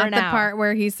 Not the part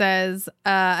where he says,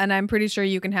 and I'm pretty sure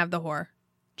you can have the whore.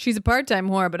 She's a part-time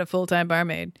whore, but a full-time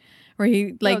barmaid. Where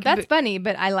he like, no, that's funny,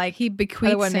 but I like he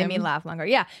bequeaths one made me laugh longer.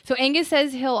 Yeah. So Angus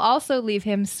says he'll also leave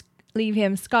him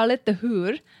Scarlet the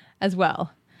Hoor as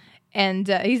well, and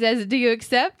he says, "Do you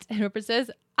accept?" And Rupert says,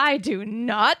 "I do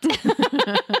not."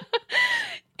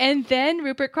 And then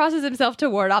Rupert crosses himself to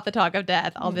ward off the talk of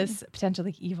death, all this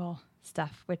potentially evil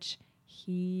stuff, which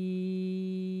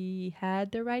he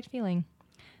had the right feeling,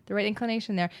 the right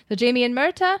inclination there. So Jamie and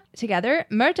Myrta together.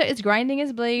 Myrta is grinding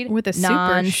his blade with a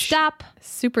non-stop.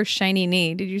 Super shiny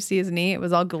knee. Did you see his knee? It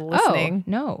was all glistening.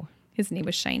 Oh, no. His knee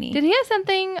was shiny. Did he have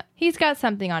something? He's got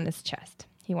something on his chest.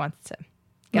 He wants to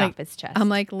get off his chest. I'm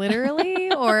like, literally?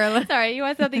 Or sorry, you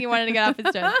want something you wanted to get off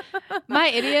his chest. My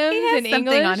idioms he has in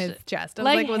something English on his chest. I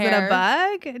was like, was it a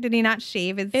bug? Did he not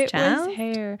shave his chest? It was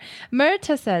hair.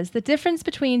 Myrta says the difference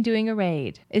between doing a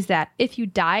raid is that if you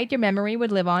died, your memory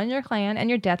would live on in your clan and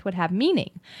your death would have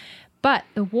meaning. But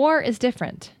the war is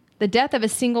different. The death of a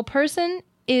single person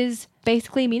is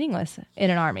basically meaningless in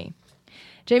an army.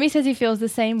 Jamie says he feels the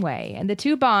same way, and the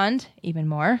two bond, even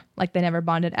more, like they never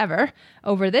bonded ever,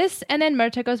 over this, and then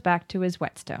Myrta goes back to his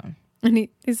whetstone. And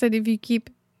he said if you keep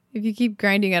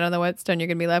grinding it on the whetstone, you're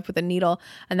going to be left with a needle.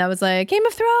 And that was like, Game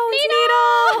of Thrones,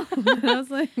 needle! And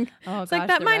I was like,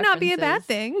 that might not be a bad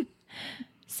thing.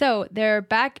 So they're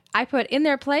back. I put in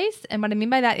their place, and what I mean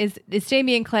by that is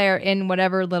Jamie and Claire in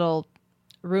whatever little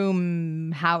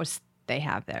room house they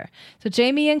have there. So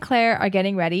Jamie and Claire are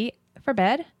getting ready for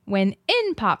bed when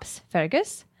in pops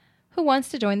Fergus, who wants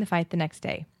to join the fight the next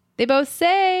day. They both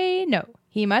say no.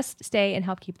 He must stay and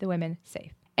help keep the women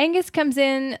safe. Angus comes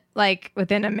in like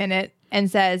within a minute and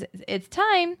says, "It's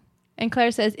time." And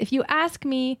Claire says, "If you ask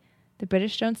me, the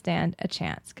British don't stand a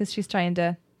chance," because she's trying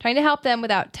to help them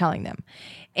without telling them.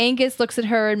 Angus looks at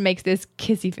her and makes this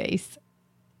kissy face.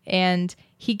 And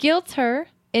he guilts her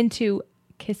into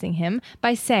kissing him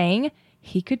by saying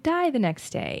he could die the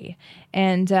next day.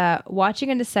 And watching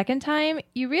it a second time,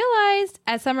 you realized,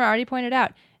 as Summer already pointed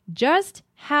out, just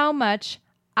how much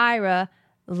Ira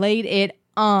laid it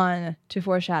on to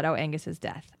foreshadow Angus's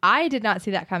death. I did not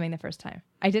see that coming the first time.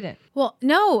 I didn't. Well,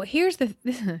 no, here's the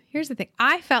thing.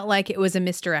 I felt like it was a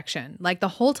misdirection. Like the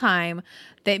whole time,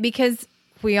 because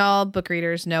we all book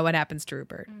readers know what happens to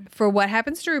Rupert. For what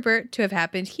happens to Rupert to have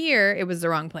happened here, it was the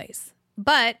wrong place.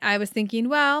 But I was thinking,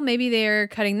 well, maybe they're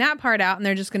cutting that part out and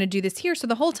they're just going to do this here. So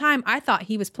the whole time I thought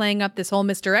he was playing up this whole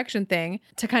misdirection thing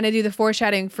to kind of do the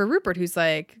foreshadowing for Rupert, who's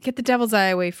like, get the devil's eye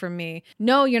away from me.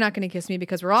 No, you're not going to kiss me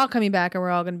because we're all coming back and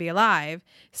we're all going to be alive.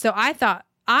 So I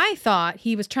thought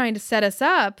he was trying to set us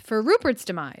up for Rupert's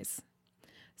demise.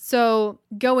 So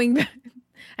going back,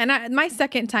 and my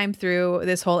second time through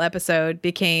this whole episode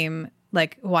became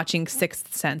like watching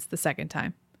Sixth Sense the second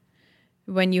time.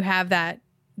 When you have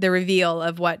the reveal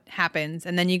of what happens,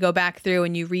 and then you go back through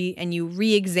and you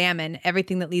re-examine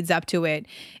everything that leads up to it.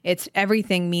 It's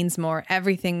everything means more.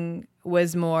 Everything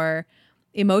was more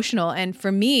emotional. And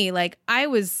for me, like I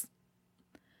was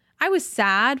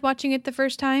sad watching it the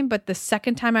first time, but the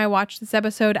second time I watched this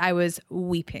episode, I was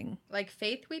weeping. Like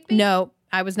Faith weeping? No,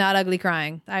 I was not ugly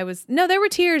crying. No, there were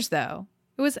tears though.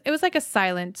 It was like a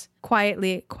silent,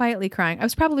 quietly crying. I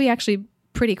was probably actually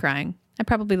pretty crying. I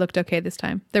probably looked okay this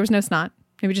time. There was no snot.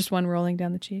 Maybe just one rolling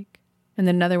down the cheek and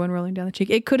then another one rolling down the cheek.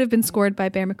 It could have been scored by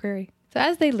Bear McCreary. So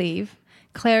as they leave,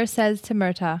 Claire says to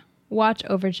Myrta, "Watch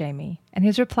over Jamie." And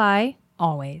his reply,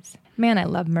 "Always." Man, I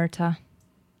love Myrta.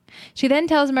 She then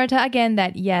tells Myrta again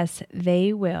that yes,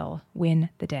 they will win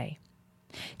the day.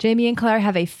 Jamie and Claire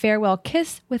have a farewell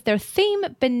kiss with their theme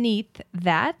beneath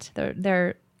that,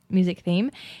 their music theme.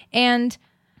 And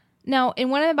now in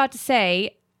what I'm about to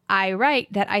say, I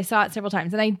write that I saw it several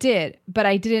times, and I did, but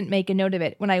I didn't make a note of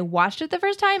it. When I watched it the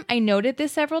first time, I noted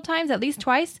this several times, at least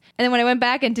twice. And then when I went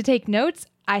back and to take notes,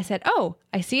 I said, oh,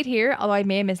 I see it here, although I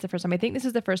may have missed the first time. I think this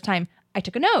is the first time I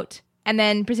took a note and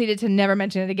then proceeded to never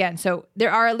mention it again. So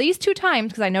there are at least two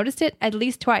times, because I noticed it at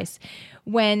least twice,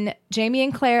 when Jamie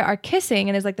and Claire are kissing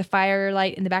and there's like the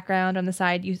firelight in the background on the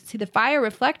side, you see the fire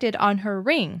reflected on her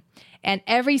ring. And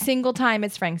every single time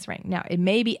it's Frank's ring. Now, it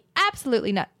may be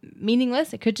absolutely not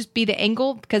meaningless. It could just be the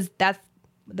angle because that's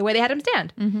the way they had him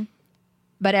stand. Mm-hmm.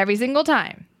 But every single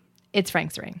time, it's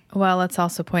Frank's ring. Well, let's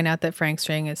also point out that Frank's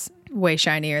ring is way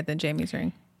shinier than Jamie's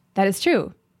ring. That is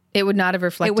true. It would not have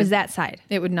reflected. It was that side.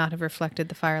 It would not have reflected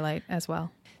the firelight as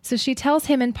well. So she tells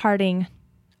him in parting,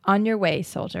 "On your way,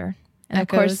 soldier." And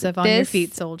Echoes of "On your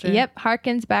feet, soldier." Yep,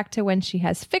 harkens back to when she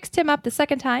has fixed him up the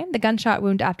second time, the gunshot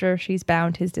wound after she's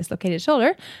bound his dislocated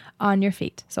shoulder. "On your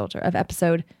feet, soldier," of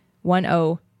episode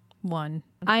 101.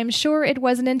 I'm sure it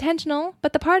wasn't intentional,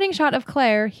 but the parting shot of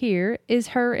Claire here is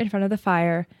her in front of the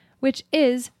fire, which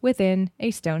is within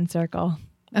a stone circle.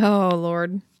 Oh,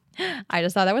 Lord. I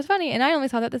just thought that was funny, and I only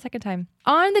saw that the second time.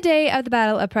 On the day of the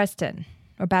Battle of Preston,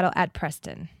 or Battle at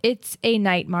Preston, it's a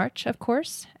night march, of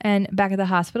course, and back at the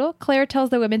hospital, Claire tells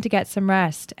the women to get some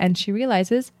rest, and she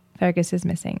realizes Fergus is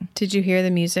missing. Did you hear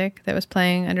the music that was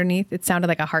playing underneath? It sounded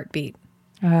like a heartbeat.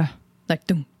 Like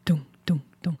dum, dum, dum,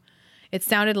 dum. It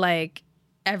sounded like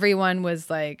everyone was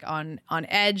like on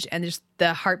edge, and just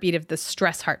the heartbeat of the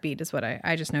stress heartbeat is what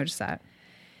I just noticed that.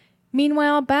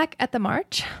 Meanwhile, back at the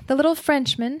march, the little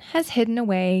Frenchman has hidden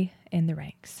away in the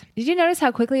ranks. Did you notice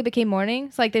how quickly it became morning?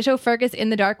 It's like they show Fergus in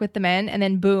the dark with the men, and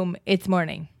then boom, it's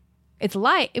morning. It's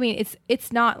light. I mean,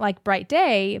 it's not like bright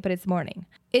day, but it's morning.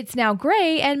 It's now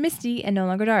gray and misty and no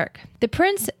longer dark. The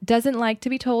prince doesn't like to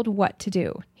be told what to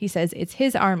do. He says it's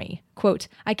his army. Quote,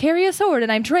 "I carry a sword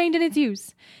and I'm trained in its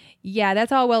use." Yeah,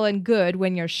 that's all well and good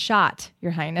when you're shot,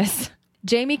 Your Highness.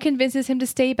 Jamie convinces him to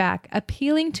stay back,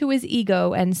 appealing to his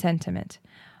ego and sentiment.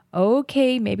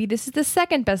 Okay, maybe this is the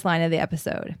second best line of the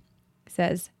episode. He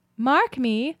says, "Mark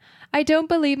me, I don't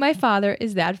believe my father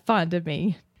is that fond of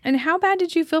me." And how bad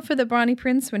did you feel for the Brawny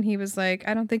Prince when he was like,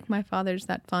 "I don't think my father's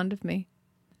that fond of me"?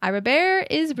 Ira Bear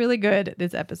is really good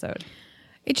this episode.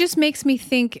 It just makes me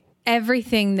think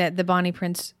everything that the Bonnie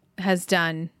Prince has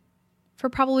done for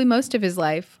probably most of his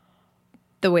life,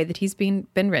 the way that he's been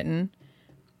written,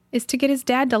 is to get his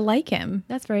dad to like him.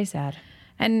 That's very sad.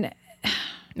 And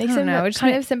makes him a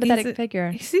kind of sympathetic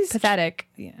figure. He's pathetic.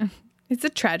 Yeah. It's a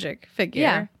tragic figure.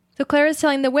 Yeah. So Claire is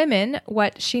telling the women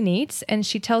what she needs, and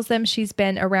she tells them she's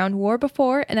been around war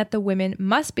before and that the women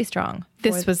must be strong.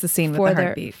 This was the scene with the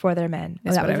heartbeat. For their men.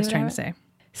 That's what I was trying to say.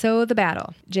 So the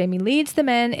battle. Jamie leads the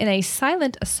men in a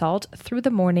silent assault through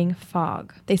the morning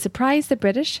fog. They surprise the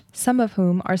British, some of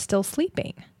whom are still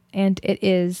sleeping. And it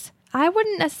is, I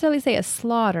wouldn't necessarily say a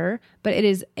slaughter, but it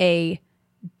is a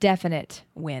definite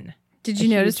win. Did you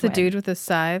notice the dude with the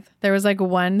scythe? There was like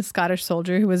one Scottish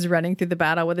soldier who was running through the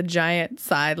battle with a giant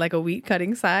scythe, like a wheat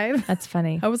cutting scythe. That's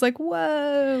funny. I was like,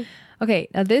 whoa. Okay,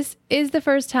 now this is the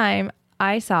first time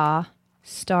I saw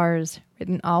stars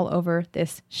written all over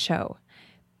this show.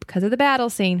 Because of the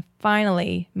battle scene,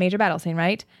 finally, major battle scene,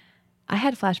 right? I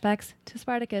had flashbacks to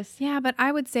Spartacus. Yeah, but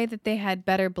I would say that they had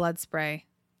better blood spray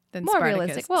than More Spartacus.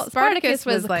 realistic. Well, Spartacus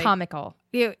was like, comical.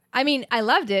 I mean, I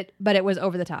loved it, but it was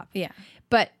over the top. Yeah.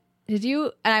 But did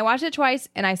you? And I watched it twice,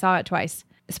 and I saw it twice.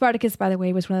 Spartacus, by the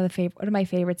way, was one of my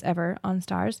favorites ever on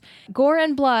Stars. Gore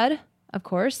and blood, of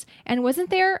course. And wasn't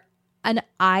there an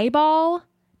eyeball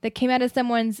that came out of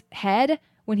someone's head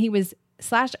when he was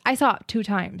slashed? I saw it 2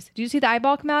 times. Did you see the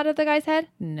eyeball come out of the guy's head?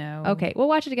 No. Okay, we'll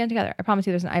watch it again together. I promise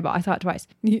you, there's an eyeball. I saw it twice.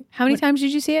 How many times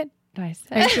did you see it? Twice.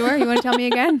 Are you sure? You want to tell me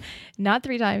again? Not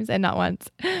 3 times, and not once,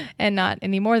 and not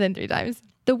any more than 3 times.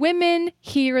 The women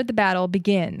hear the battle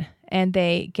begin, and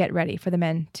they get ready for the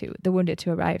wounded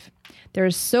to arrive. There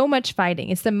is so much fighting.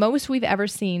 It's the most we've ever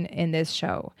seen in this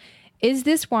show. Is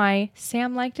this why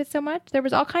Sam liked it so much? There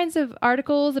was all kinds of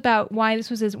articles about why this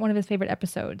was one of his favorite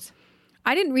episodes.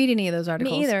 I didn't read any of those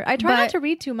articles. Me either. I try not to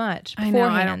read too much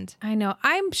beforehand. I know.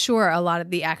 I'm sure a lot of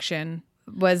the action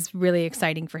was really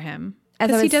exciting for him.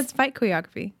 Because he does fight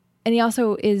choreography. And he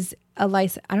also is I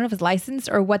don't know if it's licensed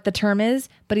or what the term is,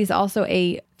 but he's also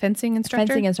a fencing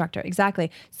instructor. Exactly.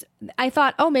 So I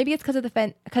thought, oh, maybe it's because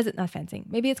of not fencing.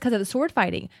 Maybe it's because of the sword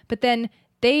fighting. But then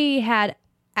they had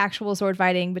actual sword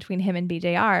fighting between him and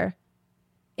BJR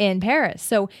in Paris.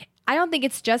 So I don't think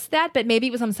it's just that, but maybe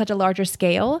it was on such a larger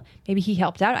scale. Maybe he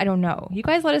helped out. I don't know. You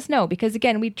guys let us know, because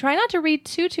again, we try not to read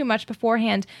too much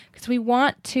beforehand because we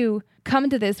want to come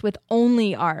to this with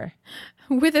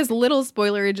as little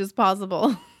spoilerage as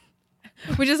possible,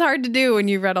 which is hard to do when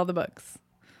you've read all the books.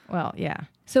 Well, yeah.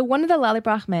 So one of the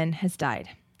Lallybroch men has died,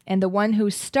 and the one who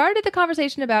started the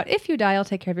conversation about if you die, I'll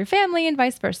take care of your family and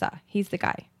vice versa. He's the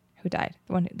guy who died,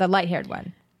 the light-haired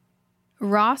one.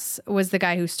 Ross was the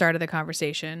guy who started the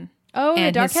conversation. Oh,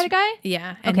 the dark-headed guy?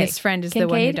 Yeah, and his friend is the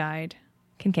one who died.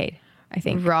 Kincaid, I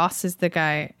think. Ross is the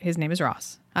guy. His name is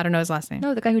Ross. I don't know his last name.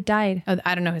 No, the guy who died. Oh,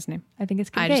 I don't know his name. I think it's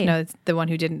Kincaid. I just know the one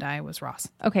who didn't die was Ross.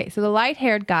 Okay, so the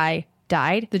light-haired guy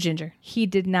died. The ginger. He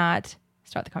did not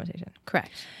start the conversation.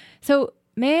 Correct. So,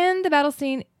 man, the battle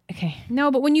scene. Okay. No,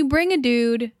 but when you bring a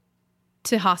dude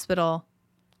to hospital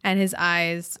and his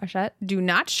eyes Are shut? do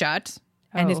not shut,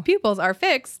 and his Oh. pupils are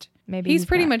fixed, Maybe he's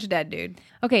pretty not. much dead, dude.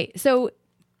 Okay, so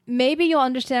maybe you'll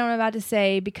understand what I'm about to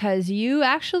say because you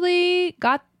actually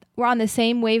were on the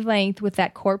same wavelength with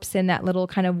that corpse in that little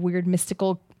kind of weird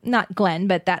mystical, not Glen,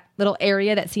 but that little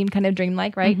area that seemed kind of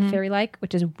dreamlike, right? Fairy-like,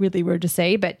 which is really weird to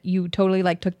say, but you totally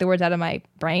like took the words out of my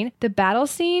brain. The battle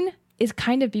scene is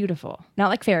kind of beautiful. Not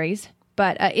like fairies,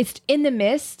 but it's in the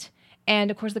mist.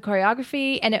 And of course the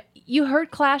choreography, and you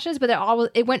heard clashes, but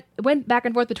it went back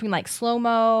and forth between like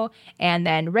slow-mo and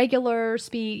then regular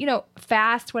speed,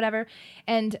 fast, whatever.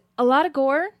 And a lot of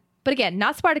gore, but again,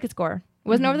 not Spartacus gore. It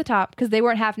wasn't over the top because they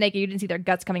weren't half naked. You didn't see their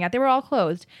guts coming out. They were all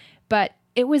clothed, but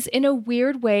it was in a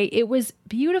weird way. It was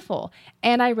beautiful.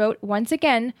 And I wrote, once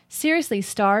again, seriously,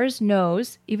 Stars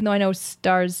knows, even though I know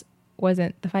Stars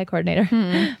wasn't the fight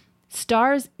coordinator,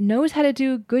 Stars knows how to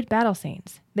do good battle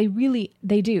scenes. They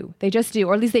do. They just do.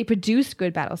 Or at least they produce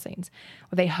good battle scenes.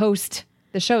 Or they host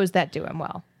the shows that do them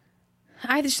well.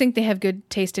 I just think they have good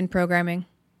taste in programming.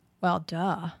 Well,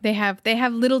 duh. They have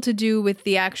little to do with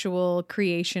the actual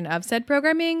creation of said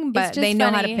programming, but It's just they know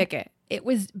how funny. to pick it. It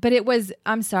was,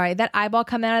 I'm sorry, that eyeball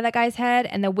coming out of that guy's head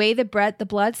and the way the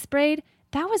blood sprayed,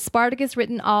 that was Spartacus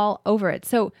written all over it.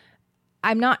 So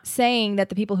I'm not saying that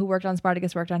the people who worked on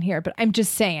Spartacus worked on here, but I'm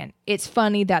just saying it's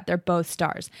funny that they're both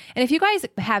stars. And if you guys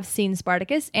have seen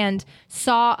Spartacus and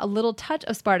saw a little touch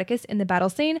of Spartacus in the battle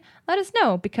scene, let us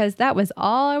know because that was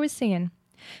all I was seeing.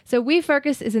 So Wee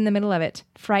Fergus is in the middle of it,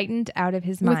 frightened out of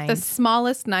his mind. With the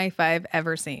smallest knife I've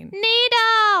ever seen.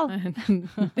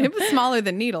 Needle! It was smaller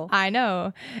than Needle. I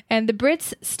know. And the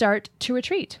Brits start to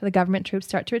retreat. The government troops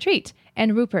start to retreat.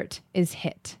 And Rupert is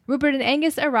hit. Rupert and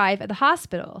Angus arrive at the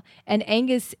hospital. And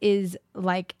Angus is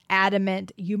like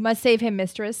adamant, you must save him,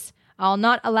 mistress. I'll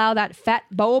not allow that fat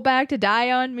bowl bag to die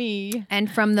on me. And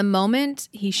from the moment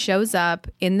he shows up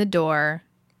in the door,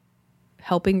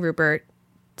 helping Rupert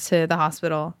to the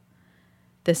hospital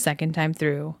the second time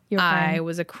through, You're crying. I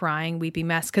was a crying, weepy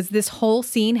mess because this whole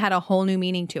scene had a whole new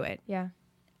meaning to it. Yeah.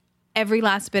 Every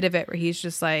last bit of it where he's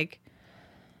just like,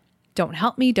 don't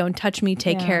help me, don't touch me,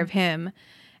 take Yeah. care of him.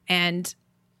 And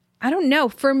I don't know,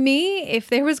 for me, if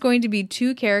there was going to be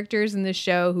two characters in this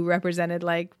show who represented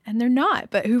like, and they're not,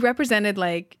 but who represented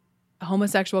like a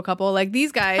homosexual couple, like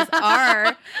these guys are.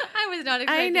 I was not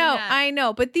expecting I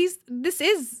know, but this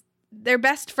is, they're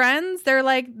best friends.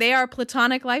 They are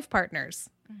platonic life partners.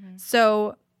 Mm-hmm.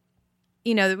 So,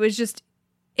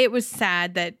 it was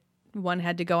sad that one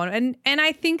had to go on. And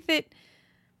I think that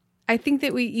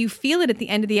you feel it at the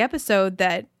end of the episode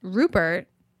that Rupert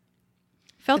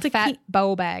felt The fat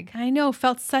bowl bag.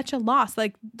 felt such a loss.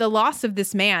 Like the loss of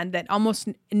this man that almost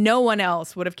no one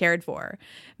else would have cared for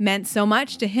meant so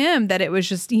much to him that he was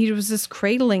just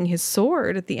cradling his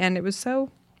sword at the end. It was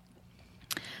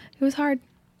hard.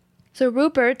 So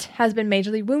Rupert has been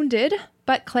majorly wounded,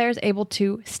 but Claire's able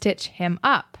to stitch him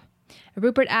up.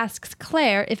 Rupert asks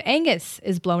Claire if Angus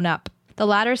is blown up. The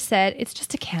latter said it's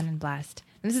just a cannon blast.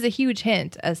 And this is a huge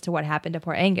hint as to what happened to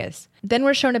poor Angus. Then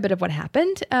we're shown a bit of what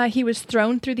happened. He was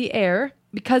thrown through the air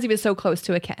because he was so close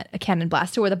to a cannon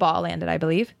blast to where the ball landed, I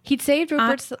believe. He'd saved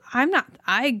Rupert's...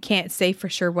 I can't say for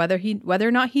sure whether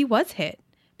or not he was hit.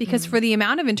 Because for the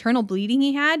amount of internal bleeding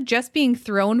he had, just being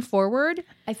thrown forward,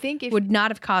 I think would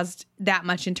not have caused that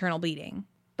much internal bleeding.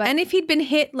 And if he'd been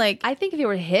hit, I think if he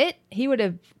were hit, he would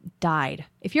have died.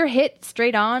 If you're hit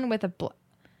straight on with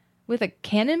a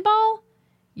cannonball,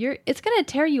 it's gonna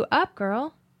tear you up,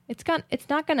 girl. It's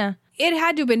not gonna. It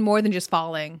had to have been more than just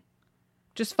falling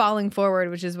forward,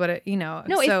 which is what it. No,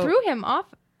 it threw him off.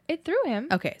 It threw him.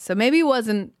 Okay, so maybe he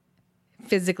wasn't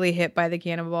physically hit by the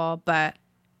cannonball, but.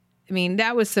 I mean,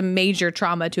 that was some major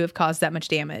trauma to have caused that much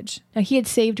damage. Now, he had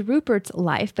saved Rupert's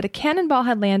life, but a cannonball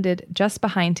had landed just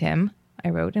behind him, I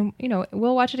wrote. And,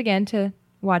 we'll watch it again to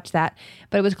watch that.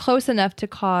 But it was close enough to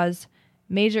cause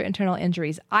major internal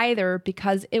injuries, either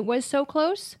because it was so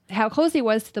close, how close he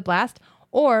was to the blast,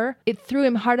 or it threw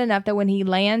him hard enough that when he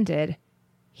landed,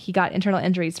 he got internal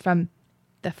injuries from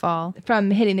the fall, from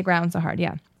hitting the ground so hard.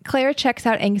 Yeah. Claire checks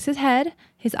out Angus's head.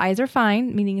 His eyes are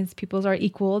fine, meaning his pupils are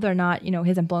equal. They're not, he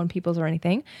hasn't blown pupils or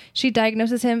anything. She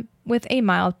diagnoses him with a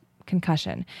mild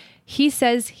concussion. He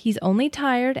says he's only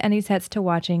tired and he sets to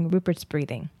watching Rupert's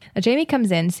breathing. Now, Jamie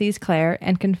comes in, sees Claire,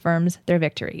 and confirms their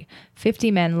victory.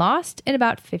 50 men lost in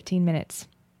about 15 minutes.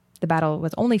 The battle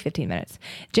was only 15 minutes.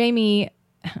 Jamie,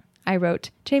 I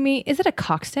wrote, Jamie, is it a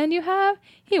cock stand you have?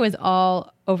 He was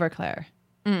all over Claire.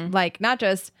 Like, not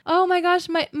just, oh my gosh,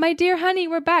 my dear honey,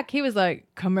 we're back. He was like,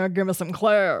 come here, give us some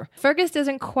Claire. Fergus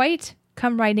doesn't quite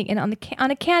come riding in on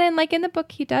a cannon like in the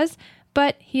book he does,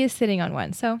 but he is sitting on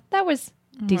one. So that was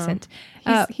decent.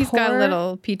 He's got a Poor-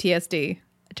 little PTSD.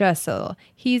 Just a little.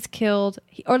 He's killed,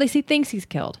 or at least he thinks he's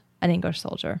killed an English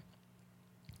soldier.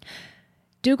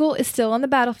 Dougal is still on the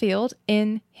battlefield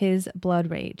in his blood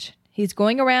rage. He's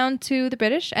going around to the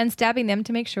British and stabbing them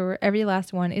to make sure every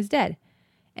last one is dead.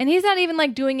 And he's not even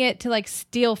like doing it to like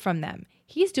steal from them.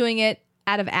 He's doing it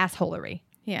out of assholery.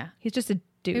 Yeah. He's just a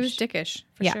douche. It was dickish,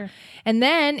 for sure. And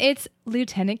then it's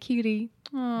Lieutenant Cutie,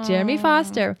 Jeremy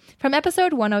Foster, from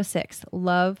episode 106,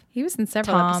 Love. He was in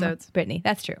several episodes. Brittany,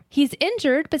 that's true. He's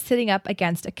injured but sitting up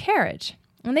against a carriage.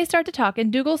 And they start to talk,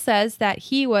 and Dougal says that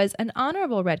he was an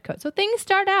honorable redcoat. So things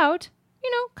start out,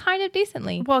 kind of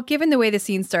decently. Well, given the way the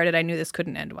scene started, I knew this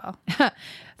couldn't end well.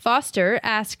 Foster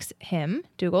asks him,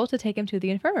 Dougal, to take him to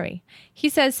the infirmary. He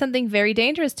says something very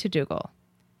dangerous to Dougal.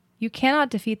 You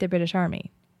cannot defeat the British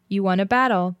Army. You won a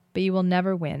battle, but you will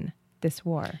never win this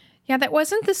war. Yeah, that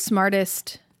wasn't the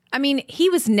smartest. I mean, he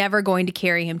was never going to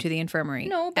carry him to the infirmary.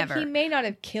 No, but ever. he may not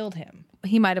have killed him.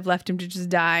 He might have left him to just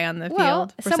die on the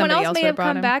field. Or someone else may would have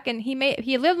come him. back, and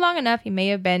he lived long enough. He may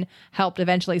have been helped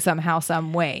eventually somehow,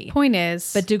 some way. Point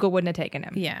is, But Dougal wouldn't have taken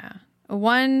him. yeah,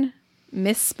 one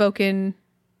misspoken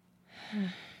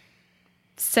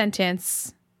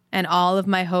sentence, and all of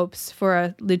my hopes for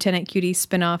a Lieutenant Cutie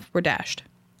spinoff were dashed.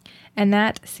 And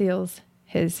that seals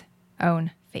his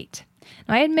own fate.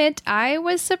 Now, I admit I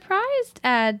was surprised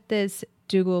at this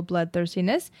Dougal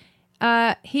bloodthirstiness.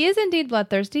 He is indeed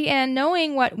bloodthirsty, and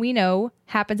knowing what we know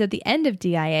happens at the end of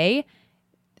DIA,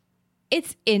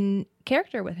 it's in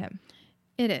character with him.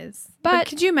 It is. But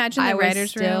could you imagine the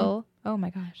writers' room Oh my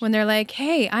gosh. when they're like,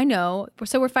 "Hey, I know.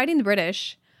 So we're fighting the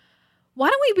British. Why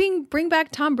don't we bring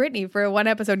back Tom Brittany for one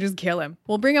episode? Just kill him.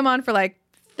 We'll bring him on for like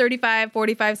 35,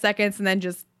 45 seconds, and then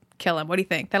just kill him. What do you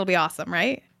think? That'll be awesome,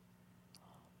 right?"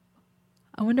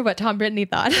 I wonder what Tom Brittany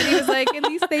thought. He was like, "At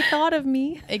least they thought of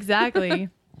me." Exactly.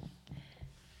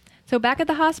 So back at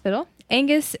the hospital,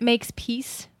 Angus makes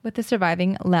peace with the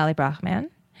surviving Lallybroch man.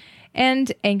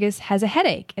 And Angus has a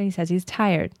headache, and he says he's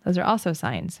tired. Those are also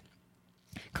signs.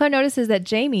 Claire notices that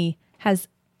Jamie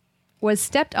was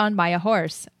stepped on by a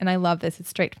horse, and I love this. It's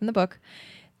straight from the book.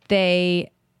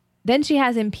 Then she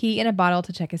has him pee in a bottle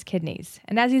to check his kidneys.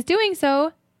 And as he's doing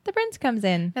so, the prince comes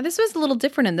in. Now, this was a little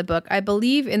different in the book. I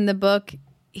believe in the book,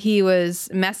 he was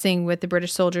messing with the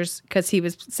British soldiers because he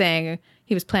was saying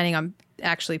he was planning on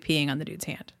actually peeing on the dude's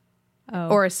hand.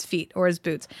 Or his feet or his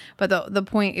boots. But the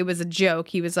point, it was a joke.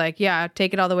 He was like, yeah,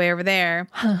 take it all the way over there.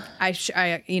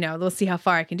 We'll see how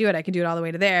far I can do it. I can do it all the way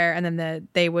to there. And then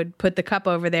they would put the cup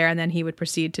over there, and then he would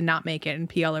proceed to not make it and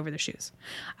pee all over the shoes.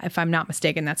 If I'm not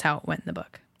mistaken, that's how it went in the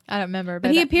book. I don't remember,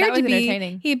 but he that was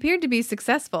entertaining. He appeared to be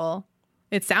successful.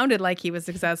 It sounded like he was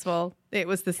successful. It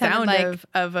was the sound like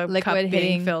of a liquid cup being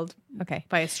hitting. filled Okay.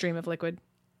 by a stream of liquid.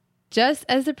 Just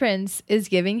as the prince is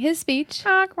giving his speech,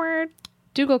 Awkward.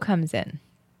 Dougal comes in,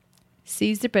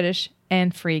 sees the British,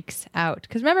 and freaks out.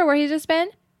 Because remember where he's just been?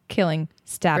 Killing,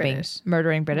 stabbing, British.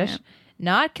 murdering British. Yeah.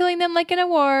 Not killing them like in a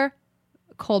war.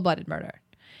 Cold-blooded murder.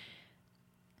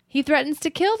 He threatens to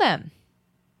kill them.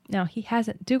 Now,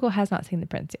 Dougal has not seen the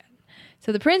prince yet.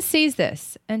 So the prince sees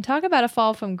this, and talk about a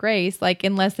fall from grace, like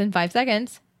in less than 5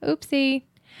 seconds. Oopsie.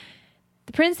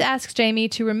 The prince asks Jamie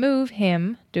to remove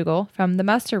him, Dougal, from the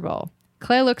muster roll.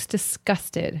 Claire looks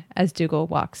disgusted as Dougal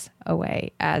walks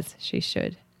away, as she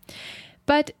should.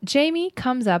 But Jamie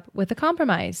comes up with a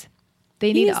compromise.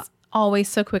 He's always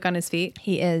so quick on his feet.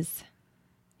 He is.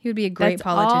 He would be a great That's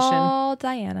politician. all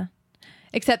Diana.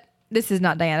 Except this is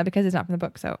not Diana because it's not from the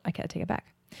book, so I can't take it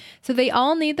back. So they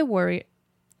all need the warrior.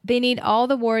 They need all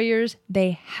the warriors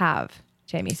they have,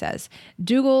 Jamie says.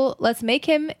 Dougal, let's make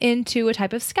him into a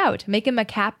type of scout. Make him a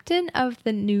captain of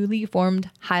the newly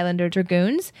formed Highlander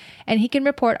Dragoons, and he can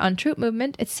report on troop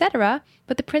movement, etc.,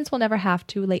 but the prince will never have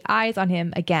to lay eyes on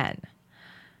him again.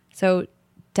 So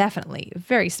definitely,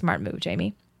 very smart move,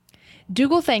 Jamie.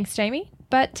 Dougal thanks Jamie,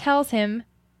 but tells him,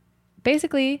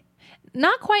 basically,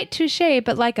 not quite touche,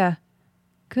 but like a,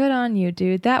 good on you,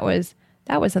 dude. That was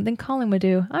something Colin would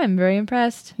do. I'm very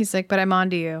impressed. He's like, but I'm on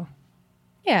to you.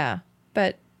 Yeah,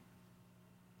 but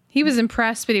He was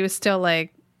impressed, but he was still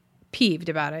like peeved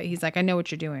about it. He's like, I know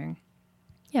what you're doing.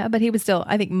 yeah, but he was still,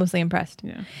 I think, mostly impressed.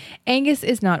 Yeah. Angus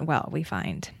is not well, we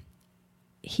find.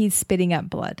 He's spitting up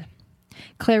blood.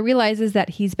 Claire realizes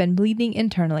that he's been bleeding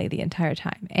internally the entire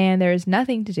time, and there is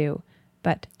nothing to do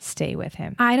but stay with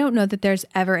him. I don't know that there's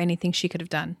ever anything she could have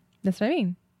done. That's what I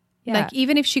mean. Yeah. Like,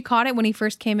 even if she caught it when he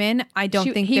first came in, I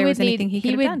don't think there was anything he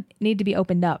could have done. Need to be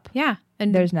opened up. Yeah.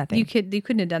 And There's nothing. You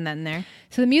couldn't have done that in there.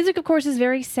 So the music, of course, is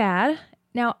very sad.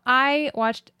 Now, I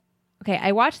watched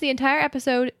the entire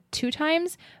episode 2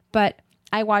 times, but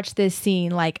I watched this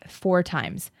scene like 4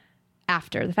 times.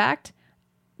 after the fact.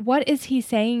 What is he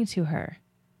saying to her?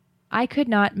 I could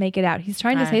not make it out. He's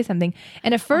trying to say something.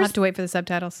 And at I'll first, have to wait for the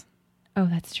subtitles. oh,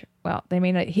 that's true. Well, they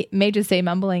may not. He may just say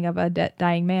mumbling of a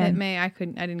dying man. It may. I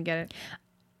didn't get it.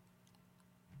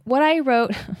 What I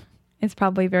wrote, it's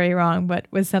probably very wrong, but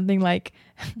was something like,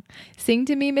 "Sing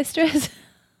to me, mistress."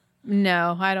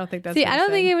 No, I don't think that's. See, what I he don't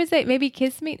said. think it was like maybe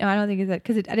kiss me. No, I don't think it's that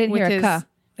because I didn't hear a "ka."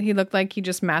 He looked like he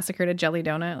just massacred a jelly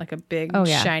donut, like a big,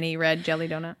 shiny red jelly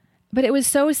donut. But it was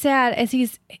so sad as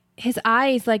his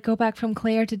eyes like go back from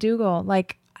Claire to Dougal.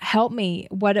 Like, help me.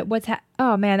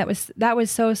 Oh man, that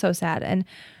was so sad. And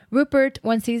Rupert,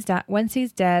 once he's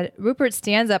dead, Rupert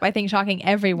stands up, I think, shocking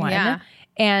everyone. Yeah.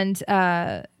 And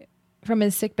from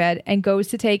his sickbed and goes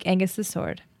to take Angus's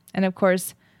sword. And of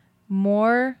course,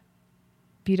 more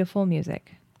beautiful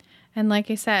music. And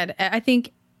like I said, I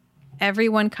think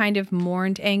everyone kind of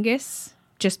mourned Angus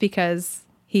just because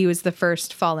he was the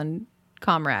first fallen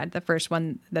comrade, the first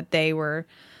one that they were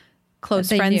close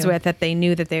friends with, that they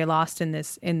knew that they lost in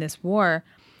this war.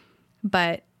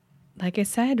 But like I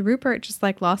said, Rupert just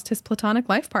like lost his platonic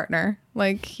life partner.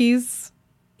 Like he's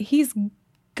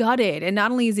gutted. And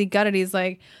not only is he gutted, he's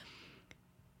like,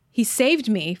 he saved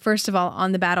me, first of all,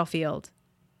 on the battlefield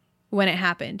when it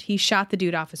happened. He shot the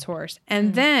dude off his horse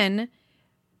and then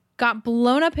got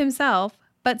blown up himself,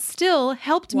 but still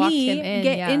helped me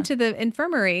get into the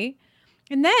infirmary,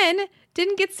 and then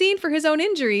didn't get seen for his own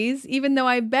injuries, even though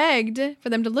I begged for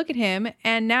them to look at him.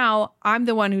 And now I'm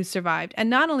the one who survived. And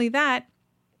not only that,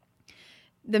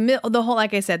 the whole,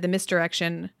 like I said, the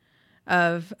misdirection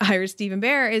of Irish Stephen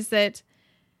Bear is that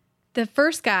the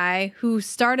first guy who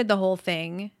started the whole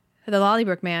thing, the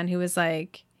Lollybrook man, who was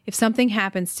like, if something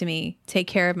happens to me, take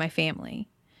care of my family.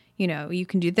 You know, you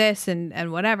can do this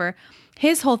and whatever.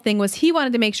 His whole thing was he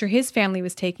wanted to make sure his family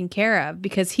was taken care of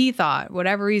because he thought,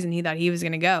 whatever reason, he thought he was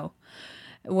going to go.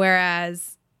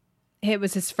 Whereas it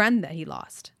was his friend that he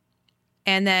lost.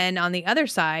 And then on the other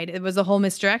side, it was a whole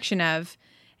misdirection of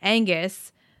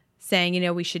Angus saying, you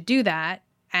know, we should do that.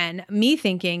 And me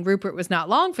thinking Rupert was not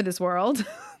long for this world,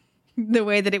 the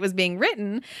way that it was being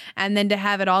written. And then to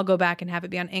have it all go back and have it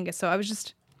be on Angus. So I was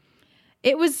just...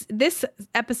 this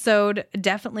episode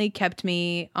definitely kept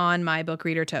me on my book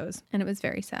reader toes, and it was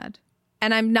very sad.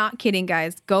 And I'm not kidding,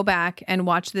 guys. Go back and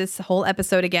watch this whole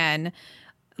episode again,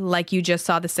 like you just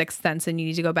saw The Sixth Sense, and you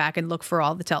need to go back and look for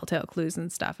all the telltale clues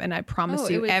and stuff. And I promise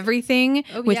everything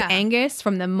with Angus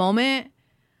from the moment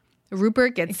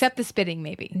Rupert gets... Except the spitting,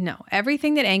 maybe. No,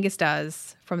 everything that Angus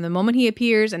does from the moment he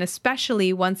appears, and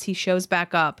especially once he shows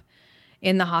back up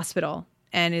in the hospital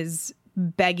and is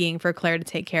begging for Claire to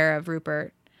take care of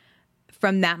Rupert,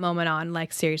 from that moment on,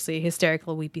 like seriously,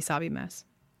 hysterical, weepy, sobby mess.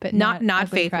 But not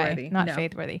faithworthy. No.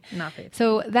 Faithworthy. Not faithworthy.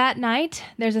 So that night,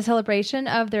 there's a celebration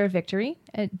of their victory.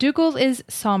 Dougal is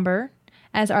somber,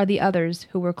 as are the others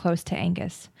who were close to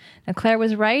Angus. Now, Claire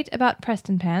was right about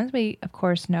Prestonpans, we of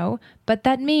course know, but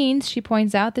that means, she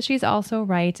points out, that she's also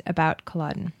right about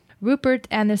Culloden. Rupert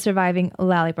and the surviving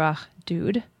Lallybroch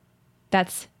dude,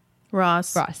 that's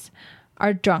Ross,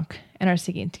 are drunk and are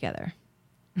singing together.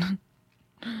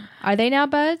 Are they now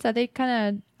buds? Are they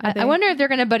kind of... I wonder if they're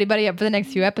going to buddy up for the next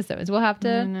few episodes. We'll have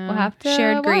to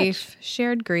shared watch.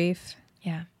 grief.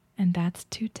 Yeah. And that's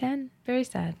 210. Very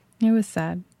sad. It was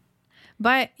sad.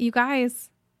 But you guys,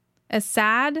 as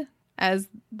sad as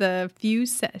the few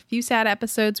sad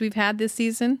episodes we've had this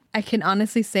season, I can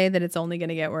honestly say that it's only going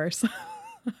to get worse.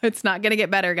 It's not going to get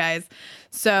better, guys.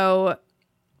 So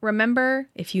remember,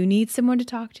 if you need someone to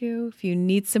talk to, if you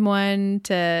need someone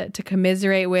to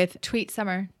commiserate with, tweet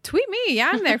Summer. Tweet me.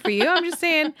 Yeah, I'm there for you. I'm just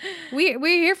saying we're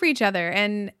here for each other.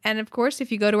 And of course,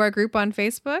 if you go to our group on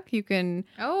Facebook, you can...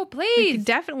 Oh, please.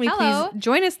 Definitely please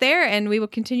join us there, and we will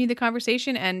continue the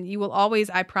conversation. And you will always,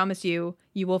 I promise you,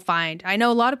 you will find... I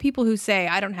know a lot of people who say,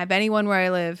 I don't have anyone where I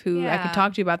live who I could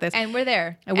talk to about this. And we're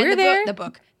there. And we're there.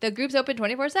 The group's open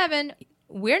 24/7.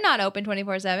 We're not open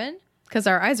 24/7. Because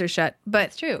our eyes are shut. But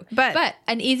it's true. But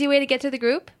an easy way to get to the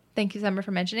group, thank you, Summer,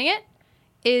 for mentioning it,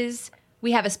 is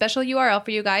we have a special URL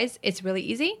for you guys. It's really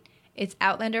easy. It's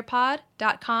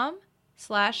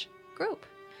outlanderpod.com/group.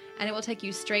 And it will take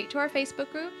you straight to our Facebook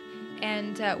group.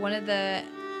 And one of the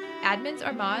admins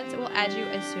or mods will add you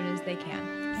as soon as they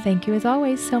can. Thank you, as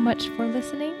always, so much for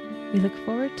listening. We look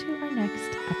forward to our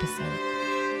next episode.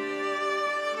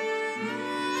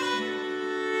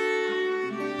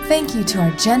 Thank you to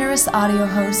our generous audio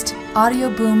host,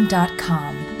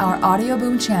 audioboom.com. Our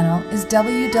Audioboom channel is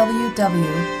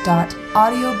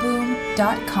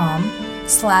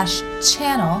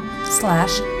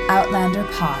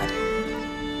www.audioboom.com/channel/outlanderpod.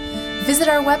 Visit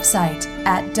our website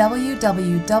at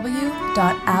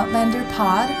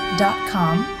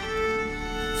www.outlanderpod.com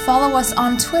Follow us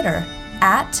on Twitter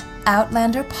at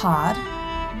OutlanderPod.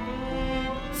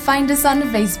 Find us on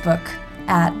Facebook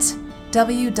at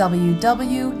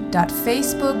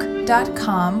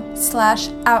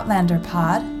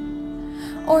www.facebook.com/OutlanderPod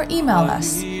or email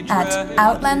us at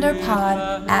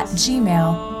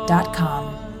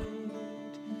outlanderpod@gmail.com.